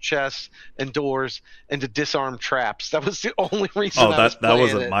treasure chests and doors, and to disarm traps. That was the only reason Oh, I was that playing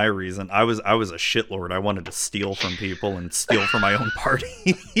wasn't it. my reason. I was a shitlord. I wanted to steal from people and steal from my own party.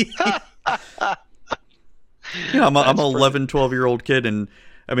 I'm That's an pretty. 11, 12-year-old kid, and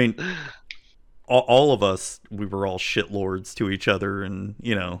I mean, all of us, we were all shitlords to each other, and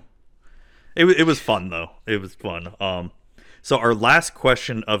it was fun though. It was fun. So our last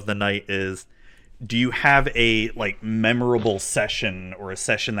question of the night is: do you have a memorable session, or a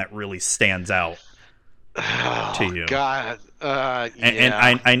session that really stands out to Oh you? God, And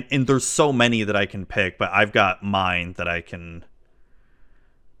yeah. and there's so many that I can pick, but I've got mine that I can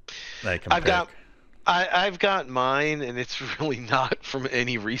I've pick. got I've got mine, and it's really not from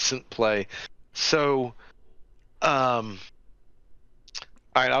any recent play. So, um,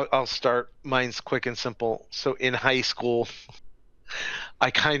 all right, I'll start. Mine's quick and simple. So in high school,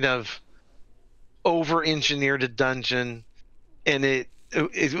 I kind of over-engineered a dungeon, and it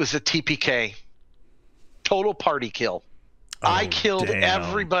was a TPK, total party kill. I Oh killed damn!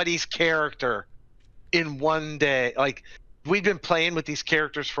 everybody's character in one day. Like, we'd been playing with these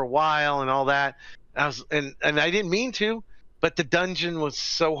characters for a while and all that. And I didn't mean to, but the dungeon was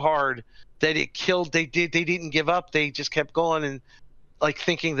so hard that it killed. They didn't give up. They just kept going, and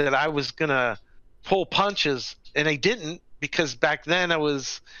thinking that I was gonna pull punches, and I didn't, because back then I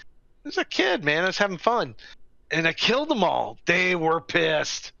was a kid, man. I was having fun, and I killed them all. They were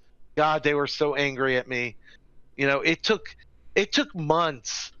pissed. God, they were so angry at me. It took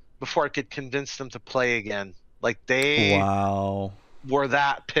months before I could convince them to play again. Like, they Wow. were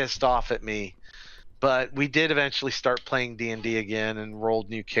that pissed off at me. But we did eventually start playing D&D again, and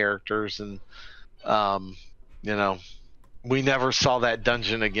rolled new characters, and um, you know, we never saw that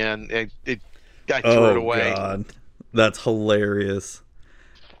dungeon again. I threw it Oh away. god, that's hilarious.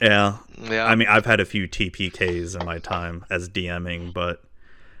 Yeah, I Yeah. mean, I've had a few TPKs in my time as DMing, but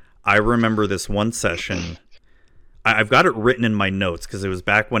I remember this one session. I've got it written in my notes because it was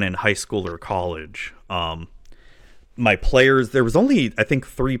back when in high school or college. My players, there was only I think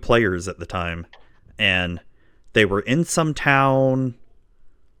 3 players at the time, and they were in some town.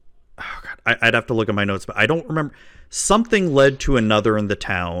 Oh god, I'd have to look at my notes, but I don't remember. Something led to another in the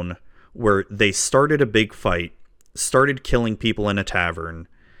town where they started a big fight, started killing people in a tavern,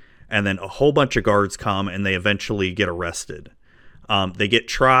 and then a whole bunch of guards come and they eventually get arrested. They get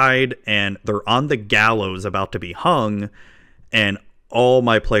tried and they're on the gallows about to be hung, and all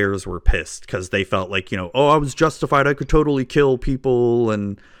my players were pissed because they felt like, oh, I was justified. I could totally kill people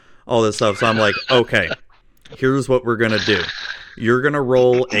and all this stuff. So I'm like, okay, here's what we're going to do. You're going to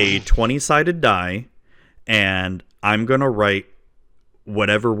roll a 20-sided die, and I'm going to write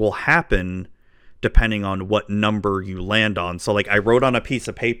whatever will happen depending on what number you land on. So, I wrote on a piece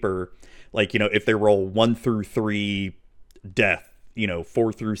of paper, if they roll 1 through 3, death,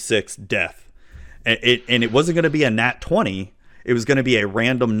 4 through 6, death. And it wasn't going to be a nat 20. It was going to be a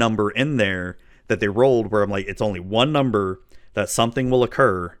random number in there that they rolled where I'm like, it's only one number that something will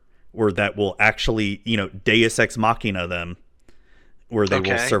occur, or that will actually, Deus Ex Machina them, where they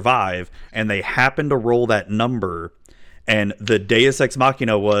will Okay. survive. And they happen to roll that number. And the Deus Ex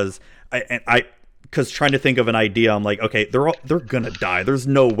Machina was, because trying to think of an idea, I'm like, okay, they're gonna die. There's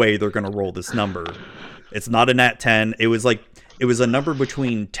no way they're gonna roll this number. It's not a nat 10. It was a number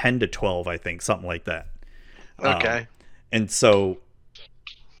between 10 to 12, I think, something like that. Okay. And so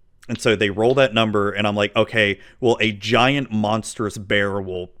they roll that number, and I'm like, okay, well, a giant monstrous bear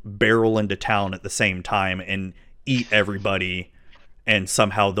will barrel into town at the same time and eat everybody, and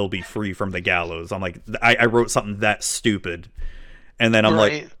somehow they'll be free from the gallows. I'm like, I wrote something that stupid. And then I'm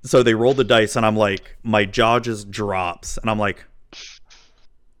like, Right. so they roll the dice, and I'm like, my jaw just drops, and I'm like,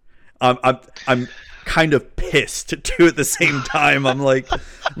 I'm kind of pissed too at the same time. I'm like,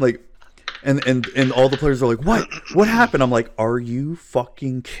 and all the players are like, what happened? I'm like, are you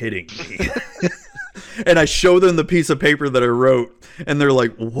fucking kidding me? And I show them the piece of paper that I wrote, and they're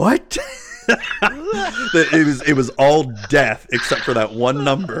like, what? That it was all death except for that one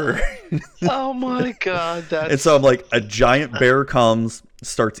number. Oh my God, And so I'm like, a giant bear comes,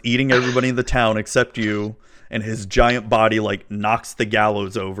 starts eating everybody in the town except you, and his giant body knocks the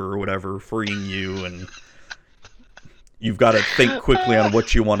gallows over or whatever, freeing you, and you've got to think quickly on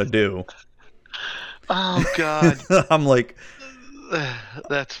what you want to do. Oh God. I'm like,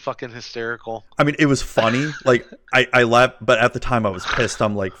 That's fucking hysterical. I mean, it was funny. Like, I laughed, but at the time I was pissed.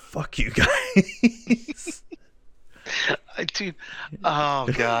 I'm like, fuck you guys. Dude, oh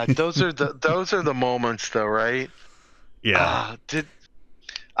God, those are the moments though, right? Yeah. Did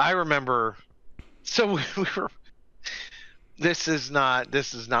I remember? So we were.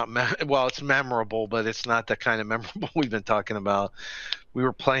 Well, it's memorable, but it's not the kind of memorable we've been talking about. We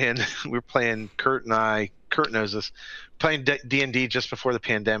were playing. We were playing. Kurt knows this. Playing D&D just before the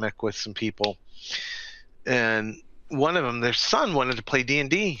pandemic with some people, and one of them, their son, wanted to play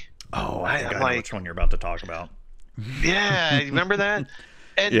D&D. Oh, I think I'm I know like, which one you're about to talk about. yeah, you remember that?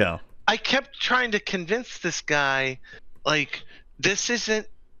 And Yeah. I kept trying to convince this guy, like, this isn't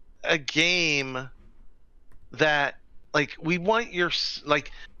a game that, like, we want you,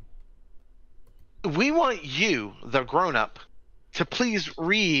 the grown up, to please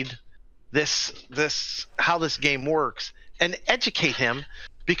read this how this game works and educate him,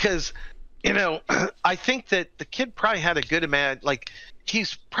 because I think that the kid probably had a good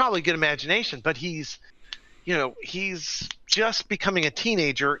he's probably good imagination, but he's just becoming a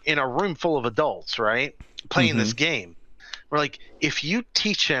teenager in a room full of adults, right? Playing this game. We're like, if you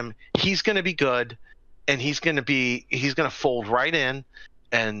teach him, he's going to be good, and he's going to fold right in,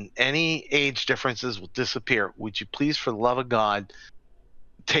 and any age differences will disappear. Would you please, for the love of God,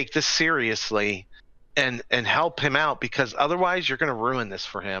 take this seriously and help him out, because otherwise you're going to ruin this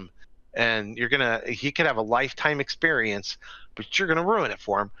for him, and he could have a lifetime experience, but you're going to ruin it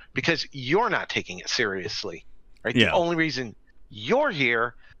for him because you're not taking it seriously, right? Yeah. The only reason you're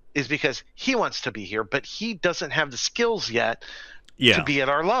here is because he wants to be here, but he doesn't have the skills yet to be at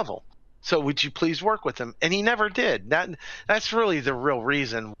our level. So would you please work with him? And he never did. That's really the real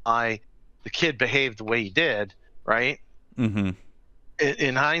reason why the kid behaved the way he did, right? Mm-hmm.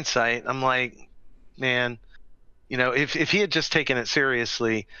 In hindsight, I'm like, man, if he had just taken it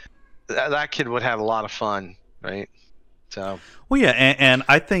seriously, that kid would have a lot of fun, right? So. Well, yeah, and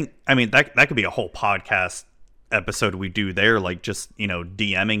I think, I mean, that could be a whole podcast episode we do there, like just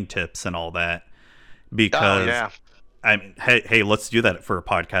DMing tips and all that, because I mean, hey, let's do that for a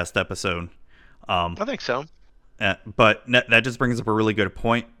podcast episode. I think so. But that just brings up a really good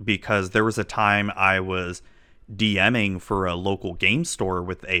point, because there was a time I was DMing for a local game store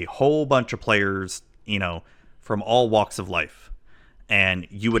with a whole bunch of players, from all walks of life, and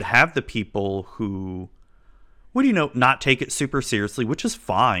you would have the people who would not take it super seriously, which is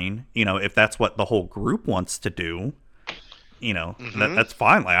fine, if that's what the whole group wants to do, that's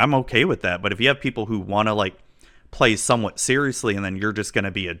fine. Like, I'm okay with that. But if you have people who want to like play somewhat seriously, and then you're just going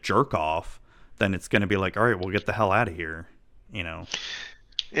to be a jerk off, then it's going to be like, all right, we'll get the hell out of here,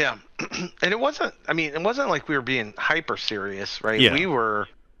 Yeah. And it wasn't like we were being hyper serious, right? Yeah. We were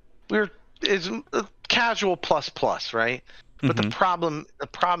is casual plus, right? But the problem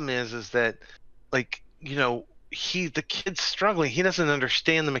is that, like, the kid's struggling. He doesn't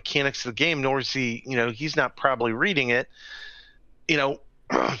understand the mechanics of the game, nor is he, he's not probably reading it.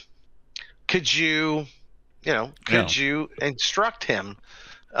 Could you instruct him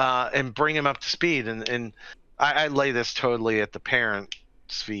and bring him up to speed? And I lay this totally at the parent's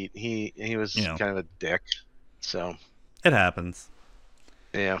feet. He was kind of a dick. So it happens.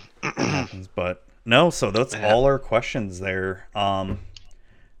 Yeah. It happens, but no, so that's all our questions there. And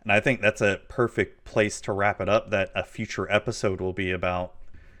I think that's a perfect place to wrap it up, that a future episode will be about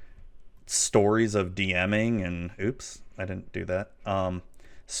stories of DMing and oops, I didn't do that.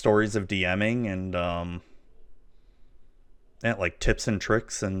 Stories of DMing and like tips and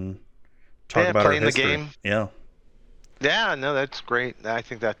tricks, and talk about our history. The game. Yeah. Yeah, no, that's great. I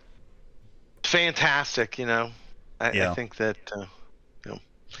think that's fantastic, I think that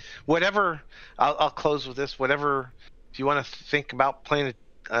whatever, I'll close with this. Whatever, if you want to think about playing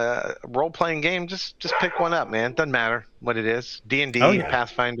a role-playing game, just pick one up, man. Doesn't matter what it is. D&D,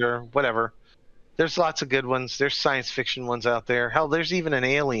 Pathfinder, whatever. There's lots of good ones. There's science fiction ones out there. Hell, there's even an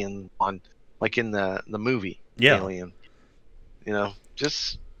alien one, like in the movie Alien.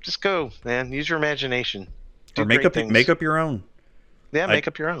 Just go, man. Use your imagination. Or make up your own. Yeah, make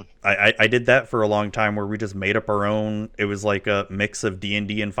up your own. I did that for a long time, where we just made up our own. It was like a mix of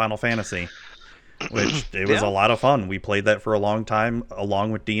D&D and Final Fantasy, which it was a lot of fun. We played that for a long time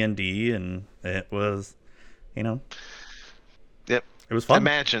along with D&D, and it was, Yep. It was fun.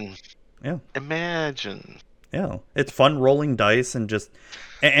 Imagine. Yeah, it's fun rolling dice and just,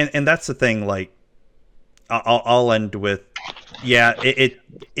 and that's the thing. Like, I'll end with, it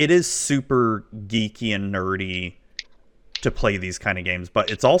is super geeky and nerdy to play these kind of games, but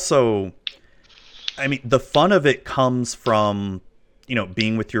it's also, I mean, the fun of it comes from,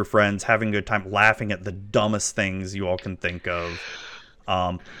 being with your friends, having a good time, laughing at the dumbest things you all can think of.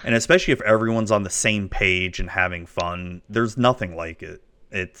 And especially if everyone's on the same page and having fun, there's nothing like it.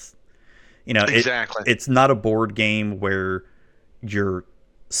 It's, Exactly. it's not a board game where you're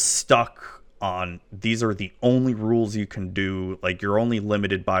stuck on these are the only rules you can do. Like, you're only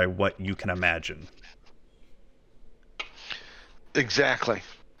limited by what you can imagine. Exactly.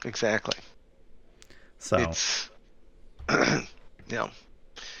 Exactly. So It's you know,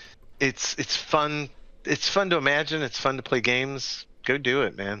 it's fun. It's fun to imagine. It's fun to play games. Go do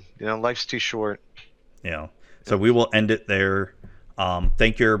it, man. Life's too short. so we will end it there.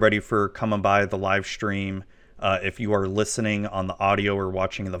 Thank you, everybody, for coming by the live stream. If you are listening on the audio or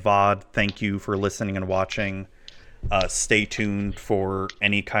watching the VOD, thank you for listening and watching. Stay tuned to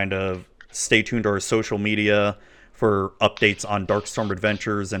our social media for updates on Darkstorm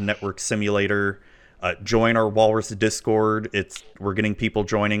Adventures and Network Simulator. Join our Walrus Discord. We're getting people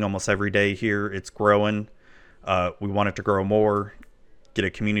joining almost every day here. It's growing. We want it to grow more, get a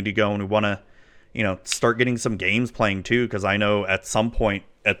community going. We want to, start getting some games playing too, because I know at some point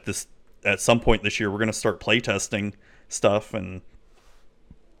this year we're going to start playtesting stuff and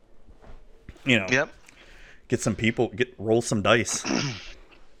Yep. get some people, roll some dice.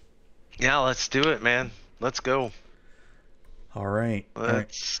 Yeah, let's do it, man. Let's go. All right.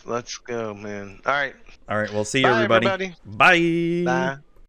 Let's go, man. All right. All right. We'll see you, Bye, everybody. everybody. Bye. Bye.